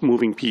lot of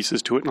moving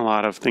pieces to it and a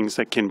lot of things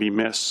that can be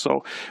missed.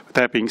 So with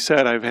that being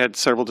said, I've had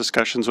several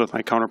discussions with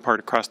my counterpart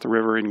across the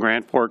river in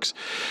Grand Forks,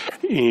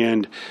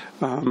 and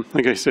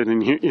like I said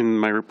in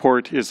my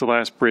report, is the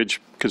last bridge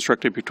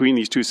constructed between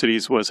these two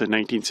cities was in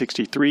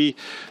 1963.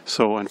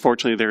 So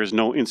unfortunately, there is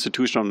no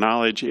institutional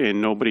knowledge and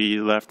nobody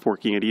left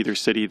working at either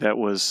city that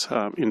was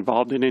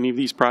involved in any of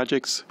these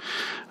projects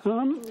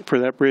for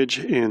that bridge.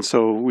 And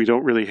so we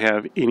don't really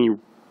have any,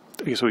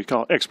 I guess what we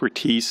call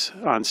expertise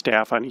on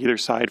staff on either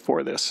side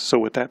for this. So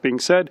with that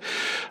being said,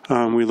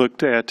 we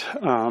looked at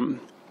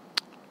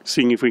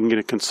seeing if we can get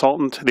a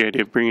consultant, the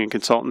idea of bringing a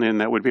consultant in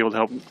that would be able to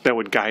help, that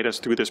would guide us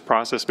through this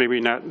process,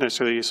 maybe not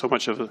necessarily so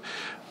much of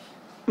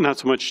not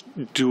so much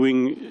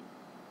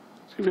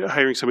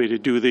hiring somebody to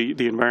do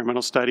the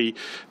environmental study,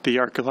 the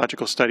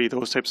archaeological study,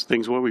 those types of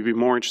things. What we'd be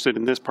more interested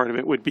in this part of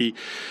it would be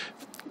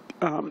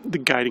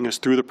the guiding us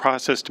through the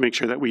process to make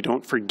sure that we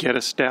don't forget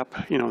a step,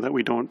 that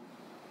we don't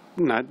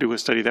not do a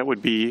study that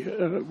would be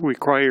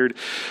required,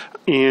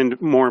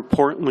 and more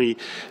importantly,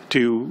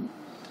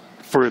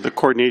 for the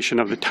coordination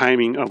of the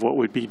timing of what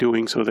we'd be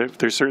doing, so that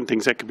there's certain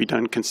things that could be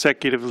done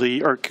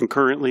consecutively or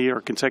concurrently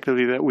or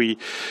consecutively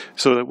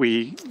so that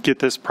we get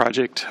this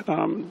project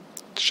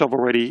shovel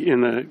ready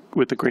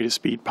with the greatest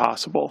speed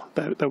possible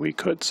that we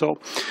could.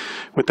 So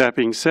with that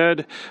being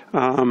said,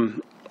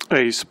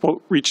 I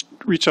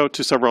reached out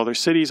to several other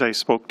cities. I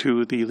spoke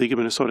to the League of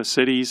Minnesota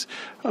Cities,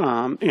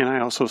 and I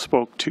also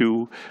spoke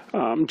to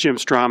Jim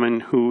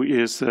Strawman, who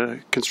is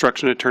the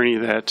construction attorney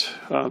that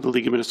the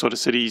League of Minnesota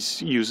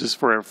Cities uses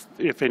for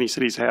if any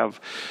cities have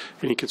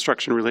any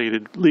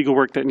construction-related legal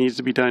work that needs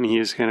to be done. He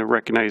is kind of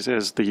recognized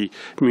as the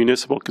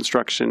municipal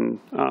construction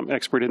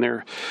expert in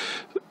there.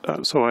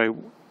 So I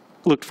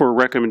looked for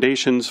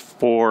recommendations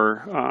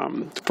for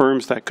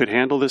firms that could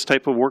handle this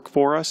type of work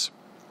for us.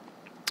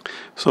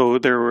 So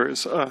there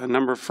was a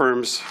number of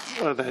firms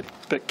that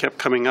kept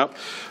coming up.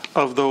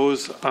 Of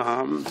those,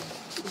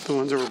 the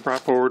ones that were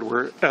brought forward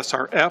were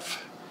SRF,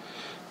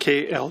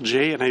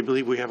 KLJ, and I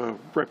believe we have a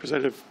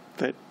representative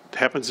that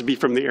happens to be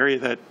from the area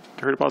that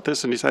heard about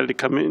this and decided to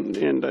come in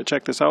and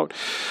check this out.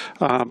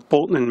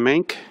 Bolton and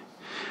Mank,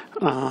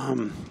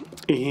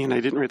 and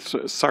I didn't write this.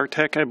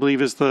 Sartec, I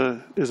believe, is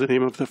the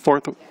name of the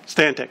fourth.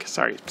 Stantec,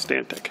 sorry,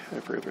 Stantec. I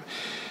forgot.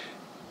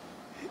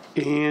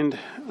 And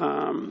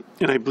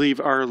I believe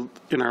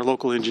in our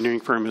local engineering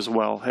firm as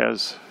well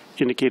has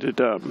indicated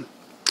a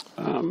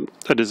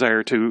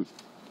desire to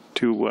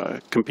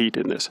compete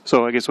in this.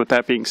 So I guess with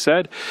that being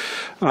said,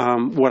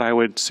 what I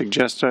would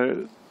suggest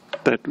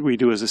that we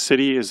do as a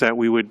city is that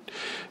we would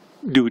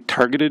do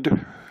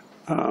targeted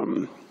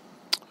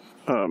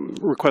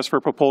requests for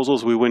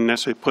proposals. We wouldn't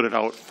necessarily put it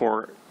out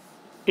for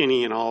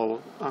any and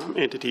all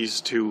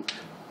entities to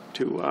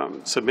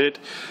submit.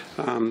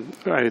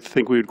 I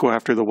think we would go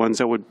after the ones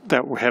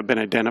that have been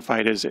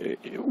identified as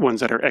ones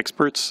that are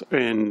experts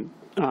in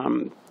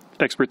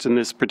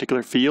this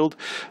particular field.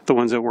 The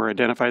ones that were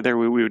identified there,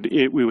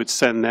 we would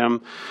send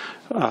them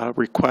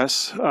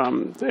requests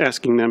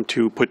asking them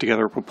to put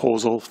together a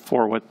proposal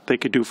for what they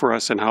could do for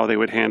us and how they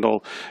would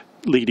handle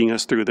leading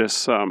us through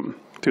this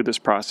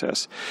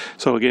process.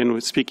 So again,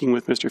 speaking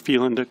with Mr.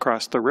 Phelan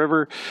across the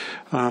river,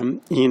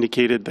 he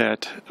indicated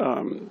that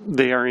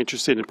they are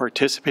interested in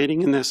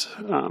participating in this,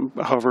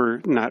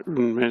 however, not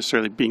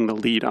necessarily being the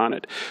lead on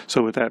it.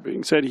 So with that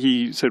being said,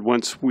 he said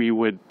once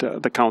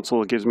the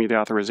council gives me the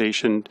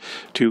authorization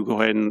to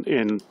go ahead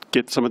and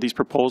get some of these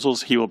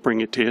proposals, he will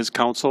bring it to his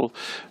council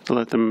to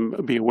let them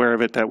be aware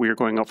of it, that we are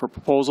going out for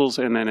proposals,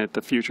 and then at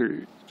a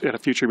future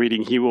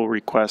meeting, he will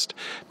request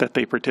that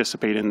they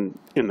participate in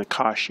the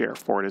cost share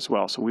for it as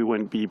well. So we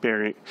wouldn't be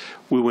bearing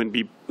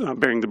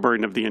the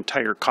burden of the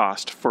entire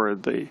cost for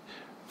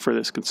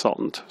this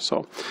consultant.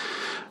 So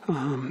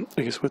I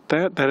guess with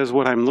that is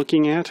what I'm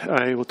looking at.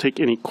 I will take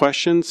any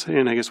questions,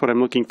 and I guess what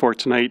I'm looking for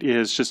tonight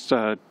is just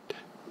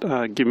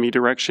give me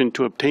direction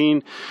to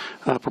obtain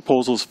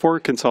proposals for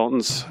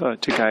consultants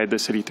to guide the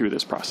city through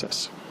this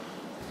process.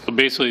 So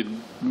basically,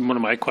 one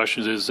of my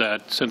questions is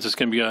that since it's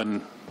going to be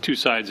on two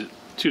sides,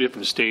 two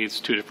different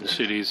states, two different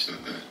cities,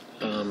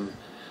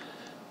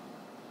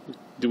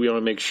 do we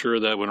want to make sure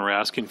that when we're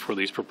asking for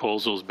these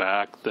proposals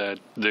back that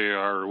they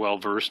are well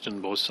versed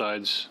in both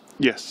sides?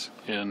 Yes.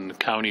 And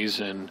counties,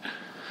 and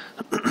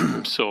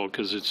so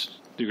because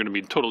you're going to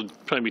be trying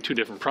to be two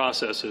different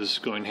processes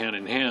going hand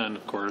in hand,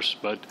 of course,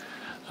 but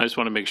I just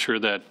want to make sure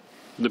that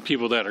the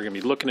people that are going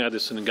to be looking at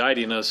this and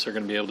guiding us are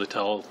going to be able to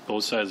tell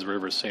both sides of the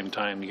river at the same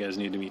time. You guys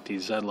need to meet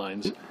these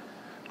deadlines.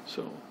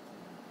 So.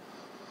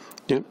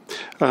 Yeah.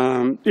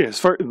 As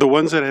far the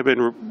ones that have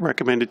been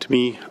recommended to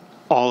me,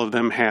 all of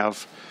them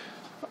have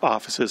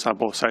offices on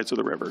both sides of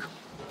the river.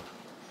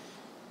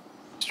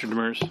 Mr.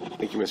 Demers.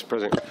 Thank you, Mr.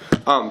 President.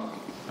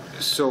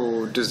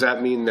 So does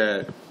that mean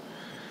that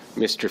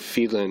Mr.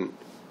 Phelan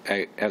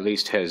at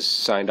least has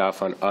signed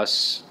off on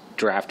us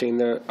drafting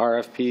the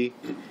RFP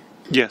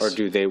Yes. Or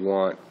do they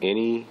want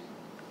any,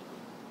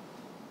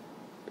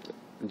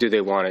 do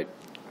they want it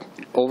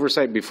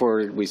oversight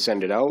before we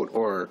send it out,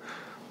 or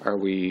are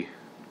we're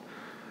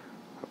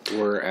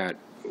at?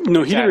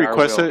 No, he at didn't our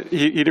request will? it.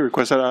 He didn't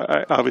request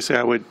it. Obviously,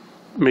 I would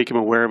make him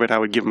aware of it. I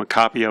would give him a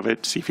copy of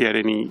it, see if he had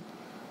any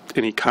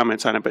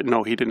comments on it, but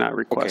no, he did not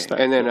request that.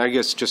 And then I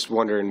guess just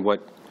wondering,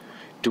 would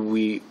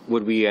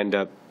we end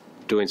up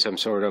doing some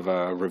sort of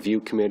a review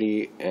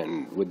committee,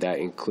 and would that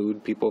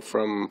include people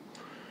from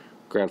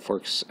Grand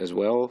Forks as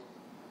well,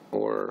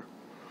 or?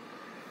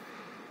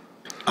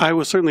 I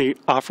will certainly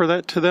offer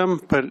that to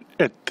them, but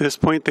at this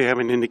point, they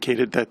haven't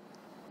indicated that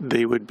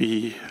they would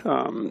be.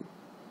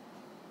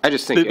 I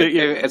just think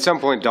at some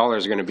point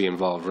dollars are going to be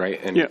involved, right?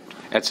 And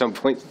at some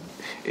point,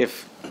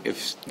 if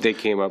they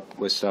came up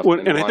with stuff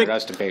and wanted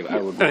us to pay, I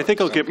would. And I think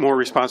I'll get more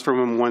response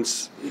from him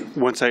once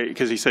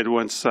because he said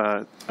once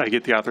I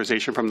get the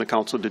authorization from the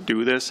council to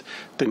do this,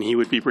 then he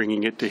would be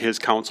bringing it to his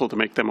council to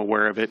make them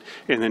aware of it,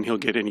 and then he'll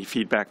get any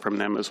feedback from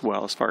them as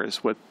well as far as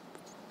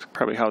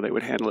probably how they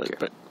would handle it.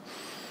 But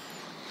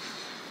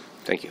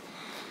thank you,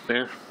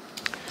 Mayor.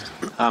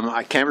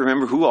 I can't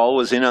remember who all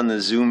was in on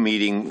the Zoom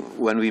meeting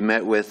when we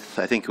met with,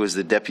 I think it was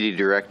the Deputy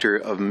Director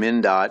of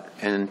MnDOT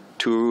and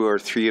 2 or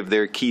 3 of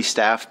their key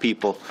staff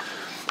people.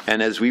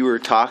 And as we were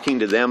talking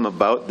to them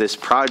about this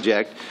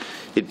project,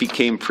 it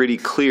became pretty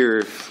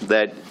clear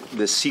that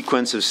the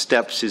sequence of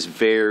steps is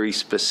very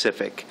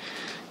specific.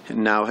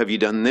 And now, have you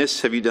done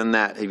this? Have you done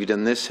that? Have you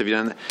done this? Have you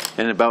done that?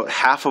 And about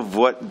half of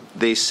what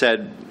they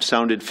said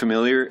sounded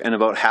familiar, and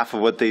about half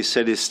of what they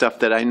said is stuff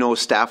that I know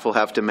staff will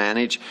have to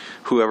manage,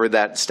 whoever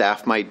that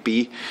staff might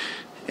be.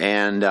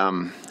 And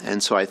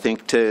so I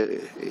think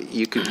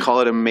you could call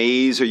it a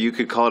maze or you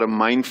could call it a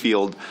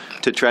minefield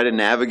to try to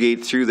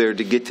navigate through there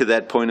to get to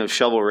that point of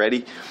shovel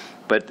ready.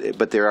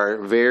 But there are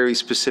very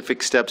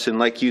specific steps, and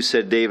like you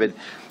said, David,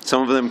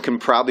 some of them can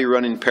probably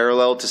run in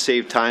parallel to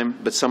save time,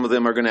 but some of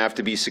them are going to have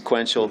to be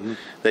sequential,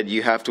 that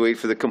you have to wait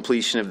for the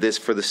completion of this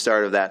for the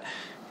start of that.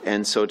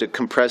 And so to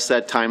compress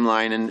that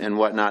timeline and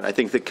whatnot, I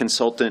think the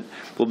consultant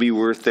will be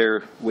worth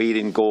their weight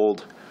in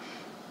gold.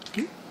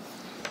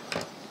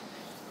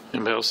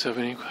 Anybody else have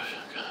any questions?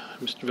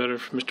 Mr. Vetter,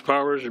 Mr.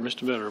 Powers, or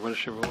Mr. Vetter,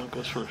 whichever one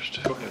goes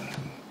first. Go ahead.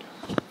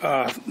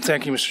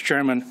 Thank you, Mr.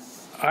 Chairman.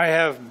 I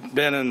have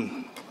been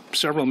in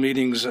several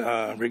meetings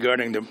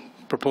regarding the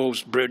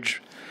proposed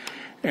bridge,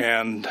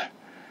 and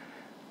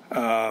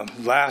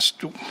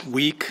last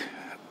week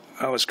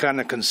I was kind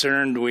of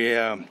concerned. We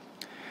had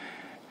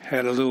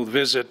a little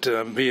visit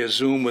via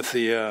Zoom with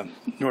the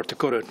North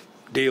Dakota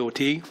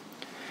DOT,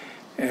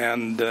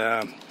 and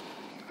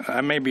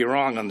I may be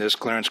wrong on this,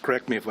 Clarence,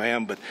 correct me if I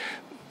am, but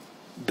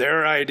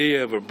their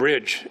idea of a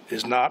bridge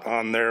is not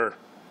on their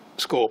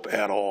scope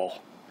at all.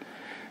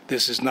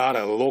 This is not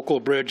a local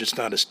bridge, it's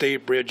not a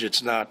state bridge,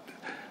 it's not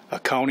a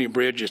county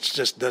bridge, it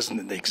just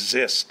doesn't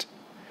exist.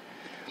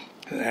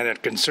 And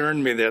it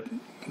concerned me that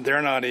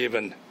they're not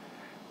even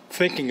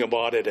thinking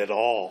about it at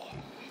all.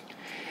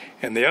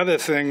 And the other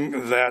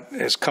thing that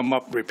has come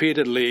up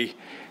repeatedly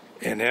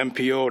in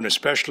MPO, and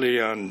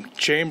especially on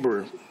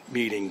chamber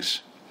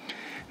meetings,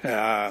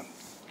 Barry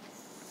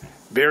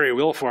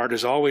Wilford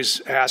is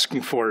always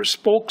asking for a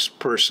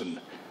spokesperson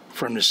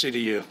from the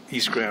city of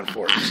East Grand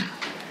Forks.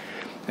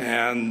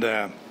 And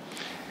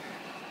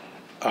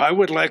I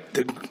would like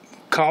the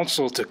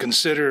council to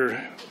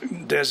consider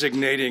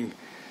designating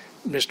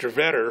Mr.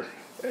 Vetter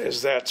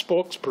as that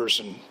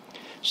spokesperson.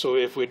 So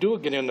if we do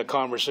get into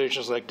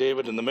conversations like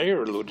David and the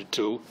mayor alluded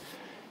to,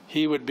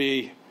 he would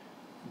be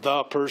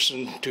the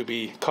person to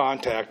be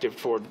contacted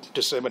for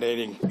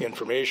disseminating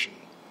information.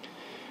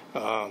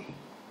 I'm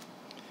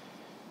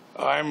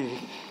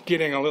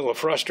getting a little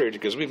frustrated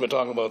because we've been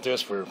talking about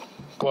this for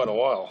quite a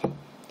while.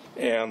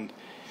 And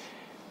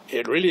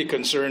it really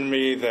concerned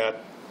me that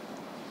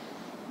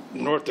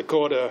North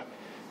Dakota,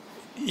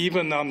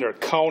 even on their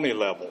county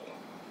level,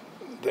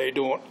 they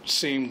don't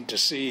seem to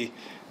see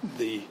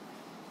the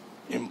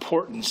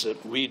importance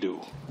that we do.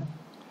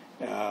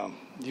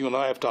 You and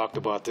I have talked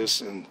about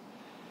this, and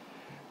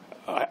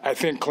I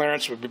think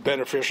Clarence would be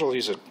beneficial.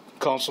 He's a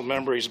council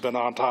member. He's been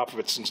on top of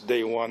it since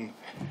day one,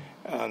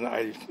 and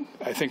I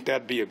think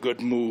that'd be a good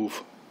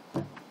move.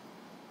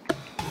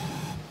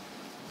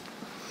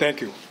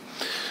 Thank you.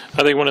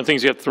 I think one of the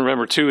things you have to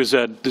remember, too, is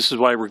that this is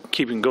why we're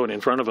keeping going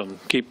in front of them,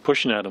 keep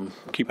pushing at them,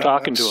 keep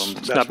talking to them.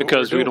 It's not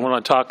because we don't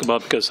want to talk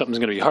about because something's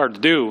going to be hard to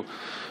do,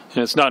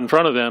 and it's not in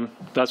front of them.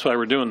 That's why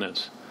we're doing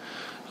this.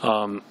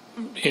 And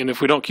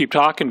if we don't keep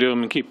talking to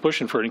them and keep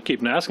pushing for it and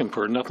keep asking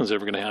for it, nothing's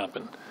ever going to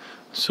happen.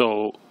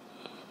 So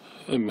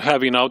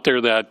having out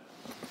there that,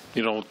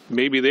 you know,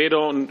 maybe they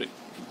don't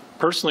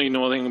personally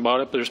know anything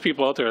about it, but there's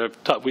people out there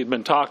that we've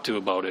been talked to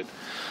about it.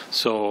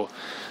 So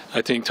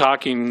I think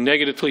talking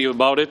negatively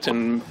about it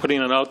and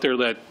putting it out there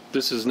that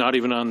this is not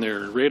even on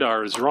their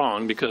radar is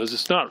wrong, because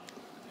it's not.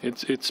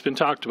 It's been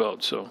talked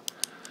about. So,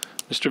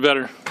 Mr.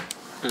 Vetter.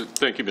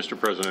 Thank you, Mr.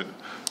 President.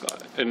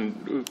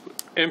 And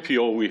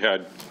MPO, we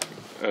had,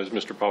 as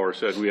Mr. Power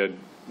said, we had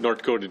North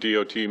Dakota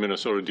DOT,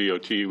 Minnesota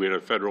DOT, we had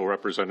a federal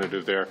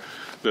representative there.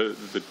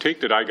 The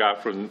take that I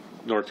got from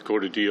North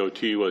Dakota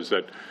DOT was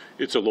that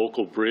it's a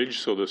local bridge,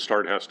 so the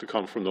start has to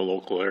come from the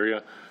local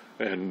area.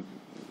 And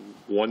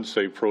once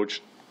they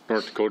approach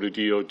North Dakota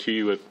DOT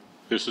with,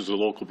 this is the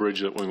local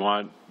bridge that we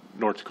want,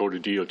 North Dakota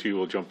DOT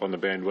will jump on the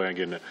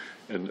bandwagon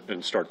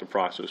and start the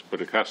process,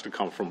 but it has to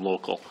come from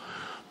local.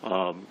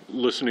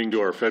 Listening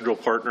to our federal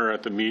partner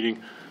at the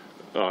meeting,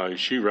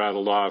 she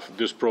rattled off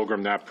this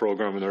program, that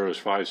program, and there was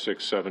 5,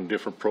 6, 7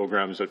 different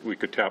programs that we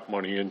could tap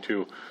money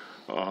into.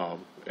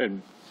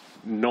 And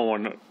no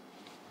one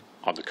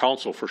on the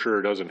council for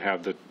sure doesn't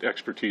have the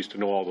expertise to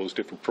know all those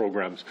different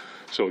programs.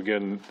 So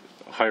again,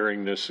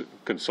 hiring this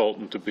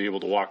consultant to be able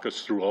to walk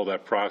us through all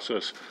that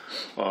process,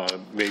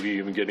 maybe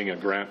even getting a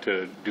grant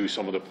to do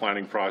some of the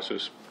planning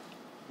process,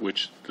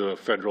 which the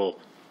federal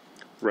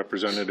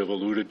representative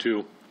alluded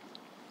to,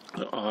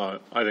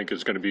 I think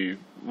is going to be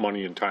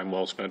money and time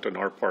well spent on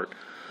our part.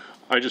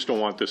 I just don't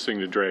want this thing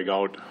to drag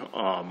out.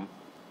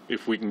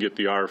 If we can get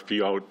the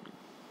RFP out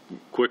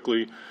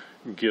quickly,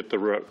 get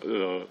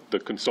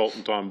the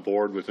consultant on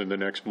board within the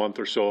next month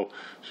or so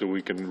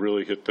we can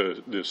really hit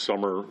this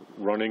summer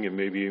running and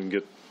maybe even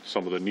get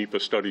some of the NEPA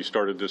studies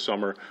started this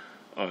summer,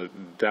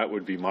 that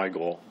would be my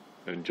goal,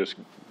 and just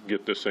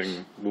get this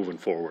thing moving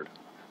forward.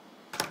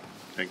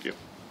 Thank you.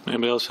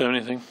 Anybody else have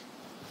anything?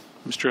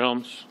 Mr.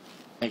 Helms?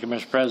 Thank you,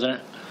 Mr.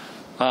 President.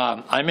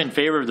 I'm in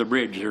favor of the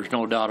bridge, there's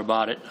no doubt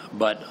about it,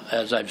 but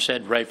as I've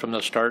said right from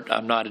the start,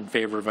 I'm not in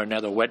favor of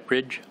another wet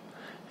bridge.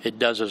 It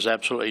does us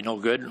absolutely no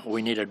good.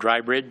 We need a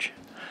dry bridge.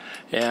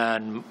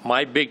 And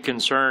my big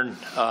concern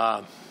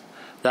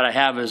that I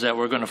have is that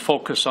we're going to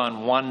focus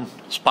on one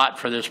spot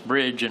for this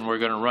bridge, and we're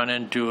going to run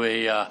into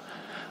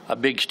a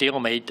big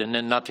stalemate, and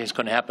then nothing's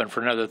going to happen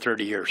for another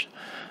 30 years.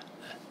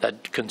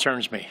 That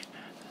concerns me.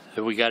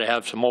 We got to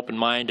have some open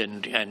mind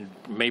and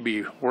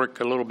maybe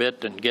work a little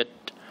bit and get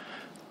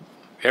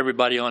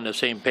everybody on the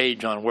same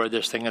page on where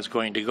this thing is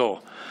going to go.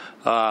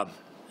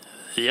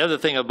 The other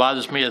thing that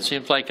bothers me, it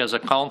seems like as a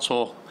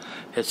council,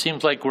 it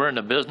seems like we're in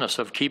the business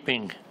of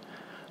keeping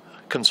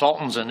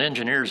consultants and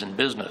engineers in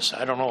business.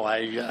 I don't know.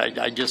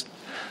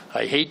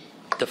 I hate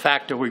the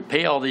fact that we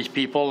pay all these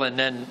people and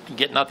then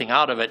get nothing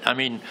out of it. I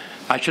mean,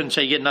 I shouldn't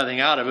say get nothing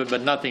out of it,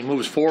 but nothing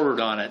moves forward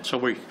on it. So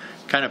we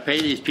kind of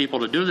pay these people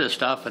to do this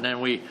stuff, and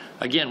then we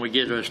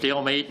get to a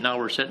stalemate. Now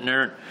we're sitting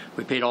there and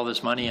we paid all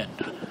this money,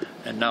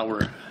 and now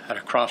we're at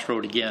a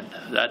crossroad again.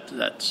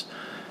 That's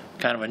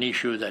kind of an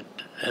issue that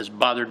has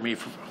bothered me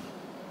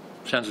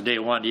since day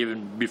one,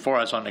 even before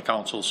I was on the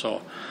council.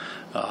 So,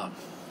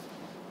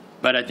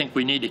 but I think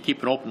we need to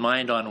keep an open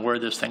mind on where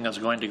this thing is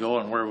going to go,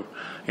 and where,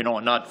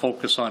 and not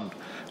focus on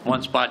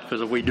one spot,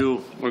 because if we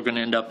do, we're going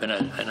to end up in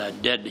a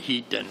dead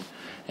heat,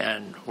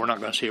 and we're not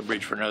going to see a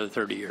bridge for another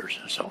 30 years.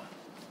 So.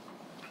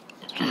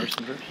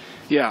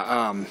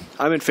 Yeah,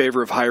 I'm in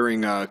favor of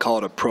hiring, call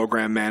it a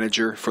program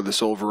manager for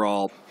this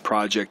overall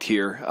project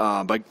here.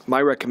 But my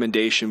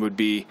recommendation would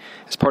be,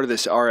 as part of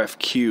this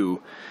RFQ,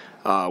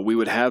 we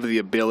would have the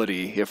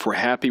ability, if we're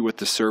happy with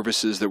the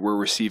services that we're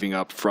receiving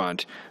up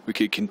front, we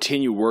could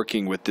continue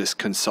working with this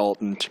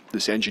consultant,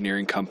 this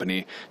engineering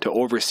company, to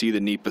oversee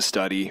the NEPA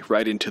study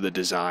right into the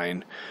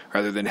design,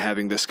 rather than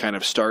having this kind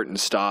of start and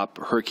stop,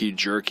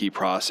 herky-jerky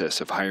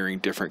process of hiring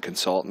different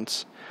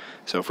consultants.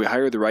 So if we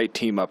hire the right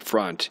team up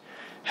front,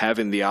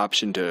 having the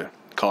option to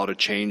call it a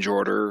change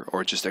order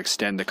or just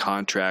extend the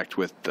contract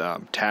with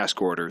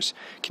task orders,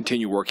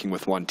 continue working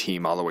with one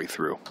team all the way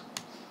through.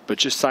 But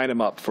just sign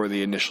them up for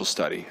the initial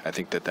study. I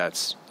think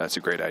that's a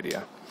great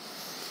idea.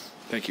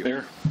 Thank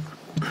you.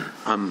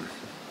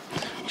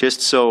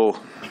 Just so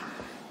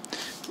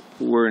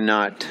we're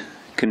not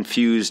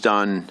confused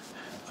on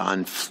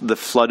the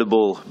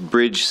floodable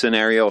bridge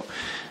scenario,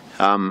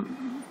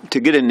 to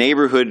get a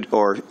neighborhood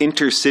or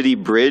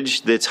intercity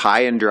bridge that's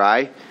high and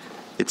dry,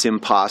 it's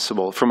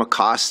impossible. From a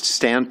cost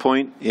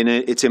standpoint,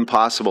 it's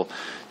impossible.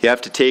 You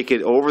have to take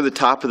it over the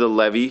top of the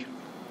levee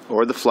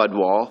or the flood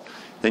wall.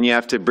 Then you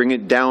have to bring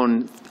it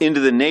down into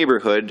the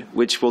neighborhood,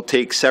 which will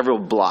take several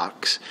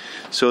blocks.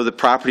 So the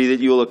property that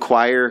you will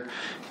acquire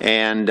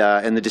and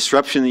the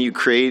disruption that you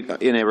create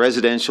in a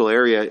residential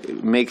area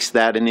makes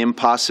that an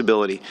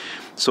impossibility.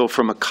 So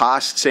from a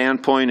cost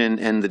standpoint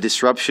and the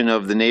disruption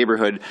of the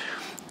neighborhood,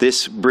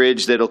 this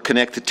bridge that'll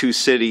connect the two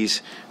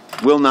cities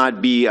will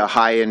not be a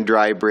high and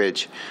dry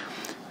bridge.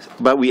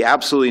 But we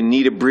absolutely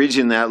need a bridge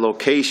in that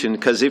location,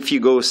 because if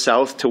you go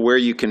south to where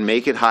you can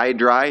make it high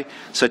dry,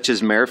 such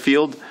as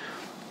Merrifield,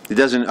 it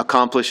doesn't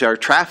accomplish our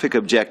traffic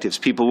objectives.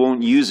 People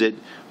won't use it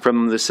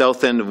from the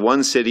south end of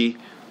one city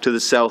to the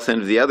south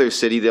end of the other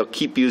city. They'll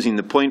keep using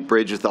the Point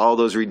Bridge with all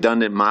those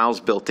redundant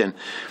miles built in.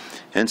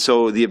 And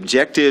so the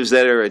objectives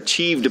that are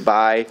achieved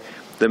by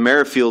the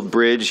Merrifield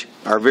Bridge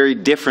are very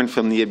different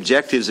from the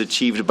objectives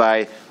achieved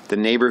by the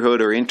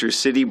neighborhood or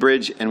intercity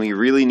bridge, and we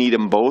really need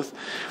them both.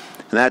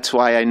 And that's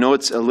why I know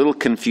it's a little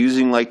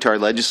confusing, like to our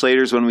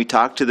legislators when we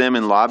talk to them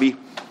and lobby.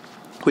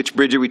 Which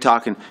bridge are we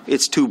talking?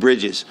 It's two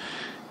bridges.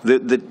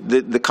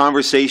 the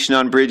conversation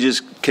on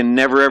bridges can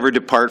never, ever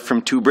depart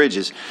from two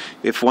bridges.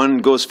 If one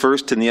goes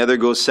first and the other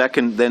goes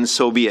second, then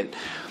so be it.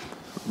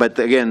 But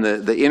again,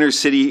 the inner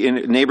city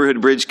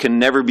neighborhood bridge can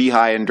never be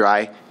high and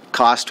dry.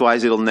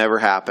 Cost-wise, it'll never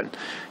happen.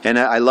 And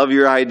I love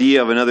your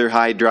idea of another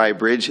high, dry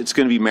bridge. It's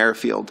going to be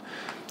Merrifield.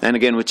 And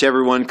again,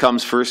 whichever one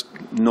comes first,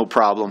 no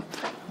problem.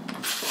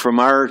 From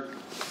our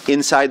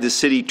inside the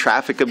city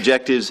traffic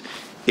objectives,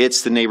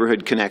 it's the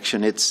neighborhood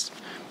connection. It's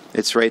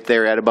right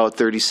there at about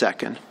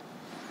 32nd.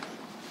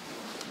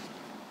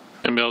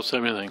 Anybody else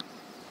have anything?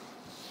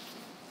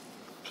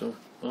 So,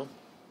 well,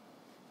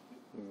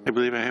 I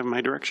believe I have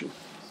my direction.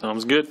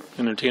 sounds good.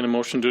 Entertain a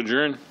motion to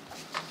adjourn.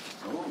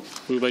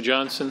 Moved by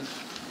Johnson,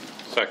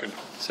 Second.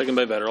 second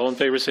by Vetter. All in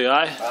favor, say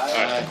aye.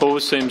 Aye.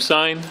 Opposed, same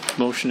sign.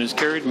 Motion is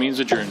carried, means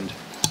adjourned.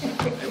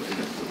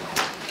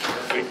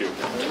 Thank you.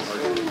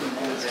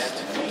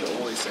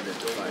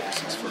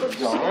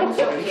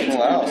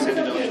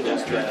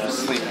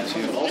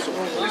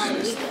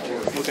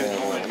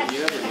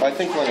 I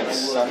think when it's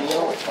sunny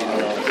out,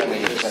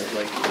 it's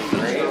like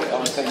gray,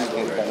 all of a sudden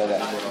you get kind of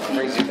that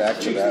crazy back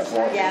to that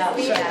warm. Yeah,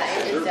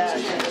 it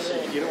does.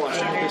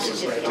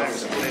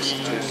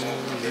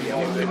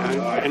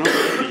 I don't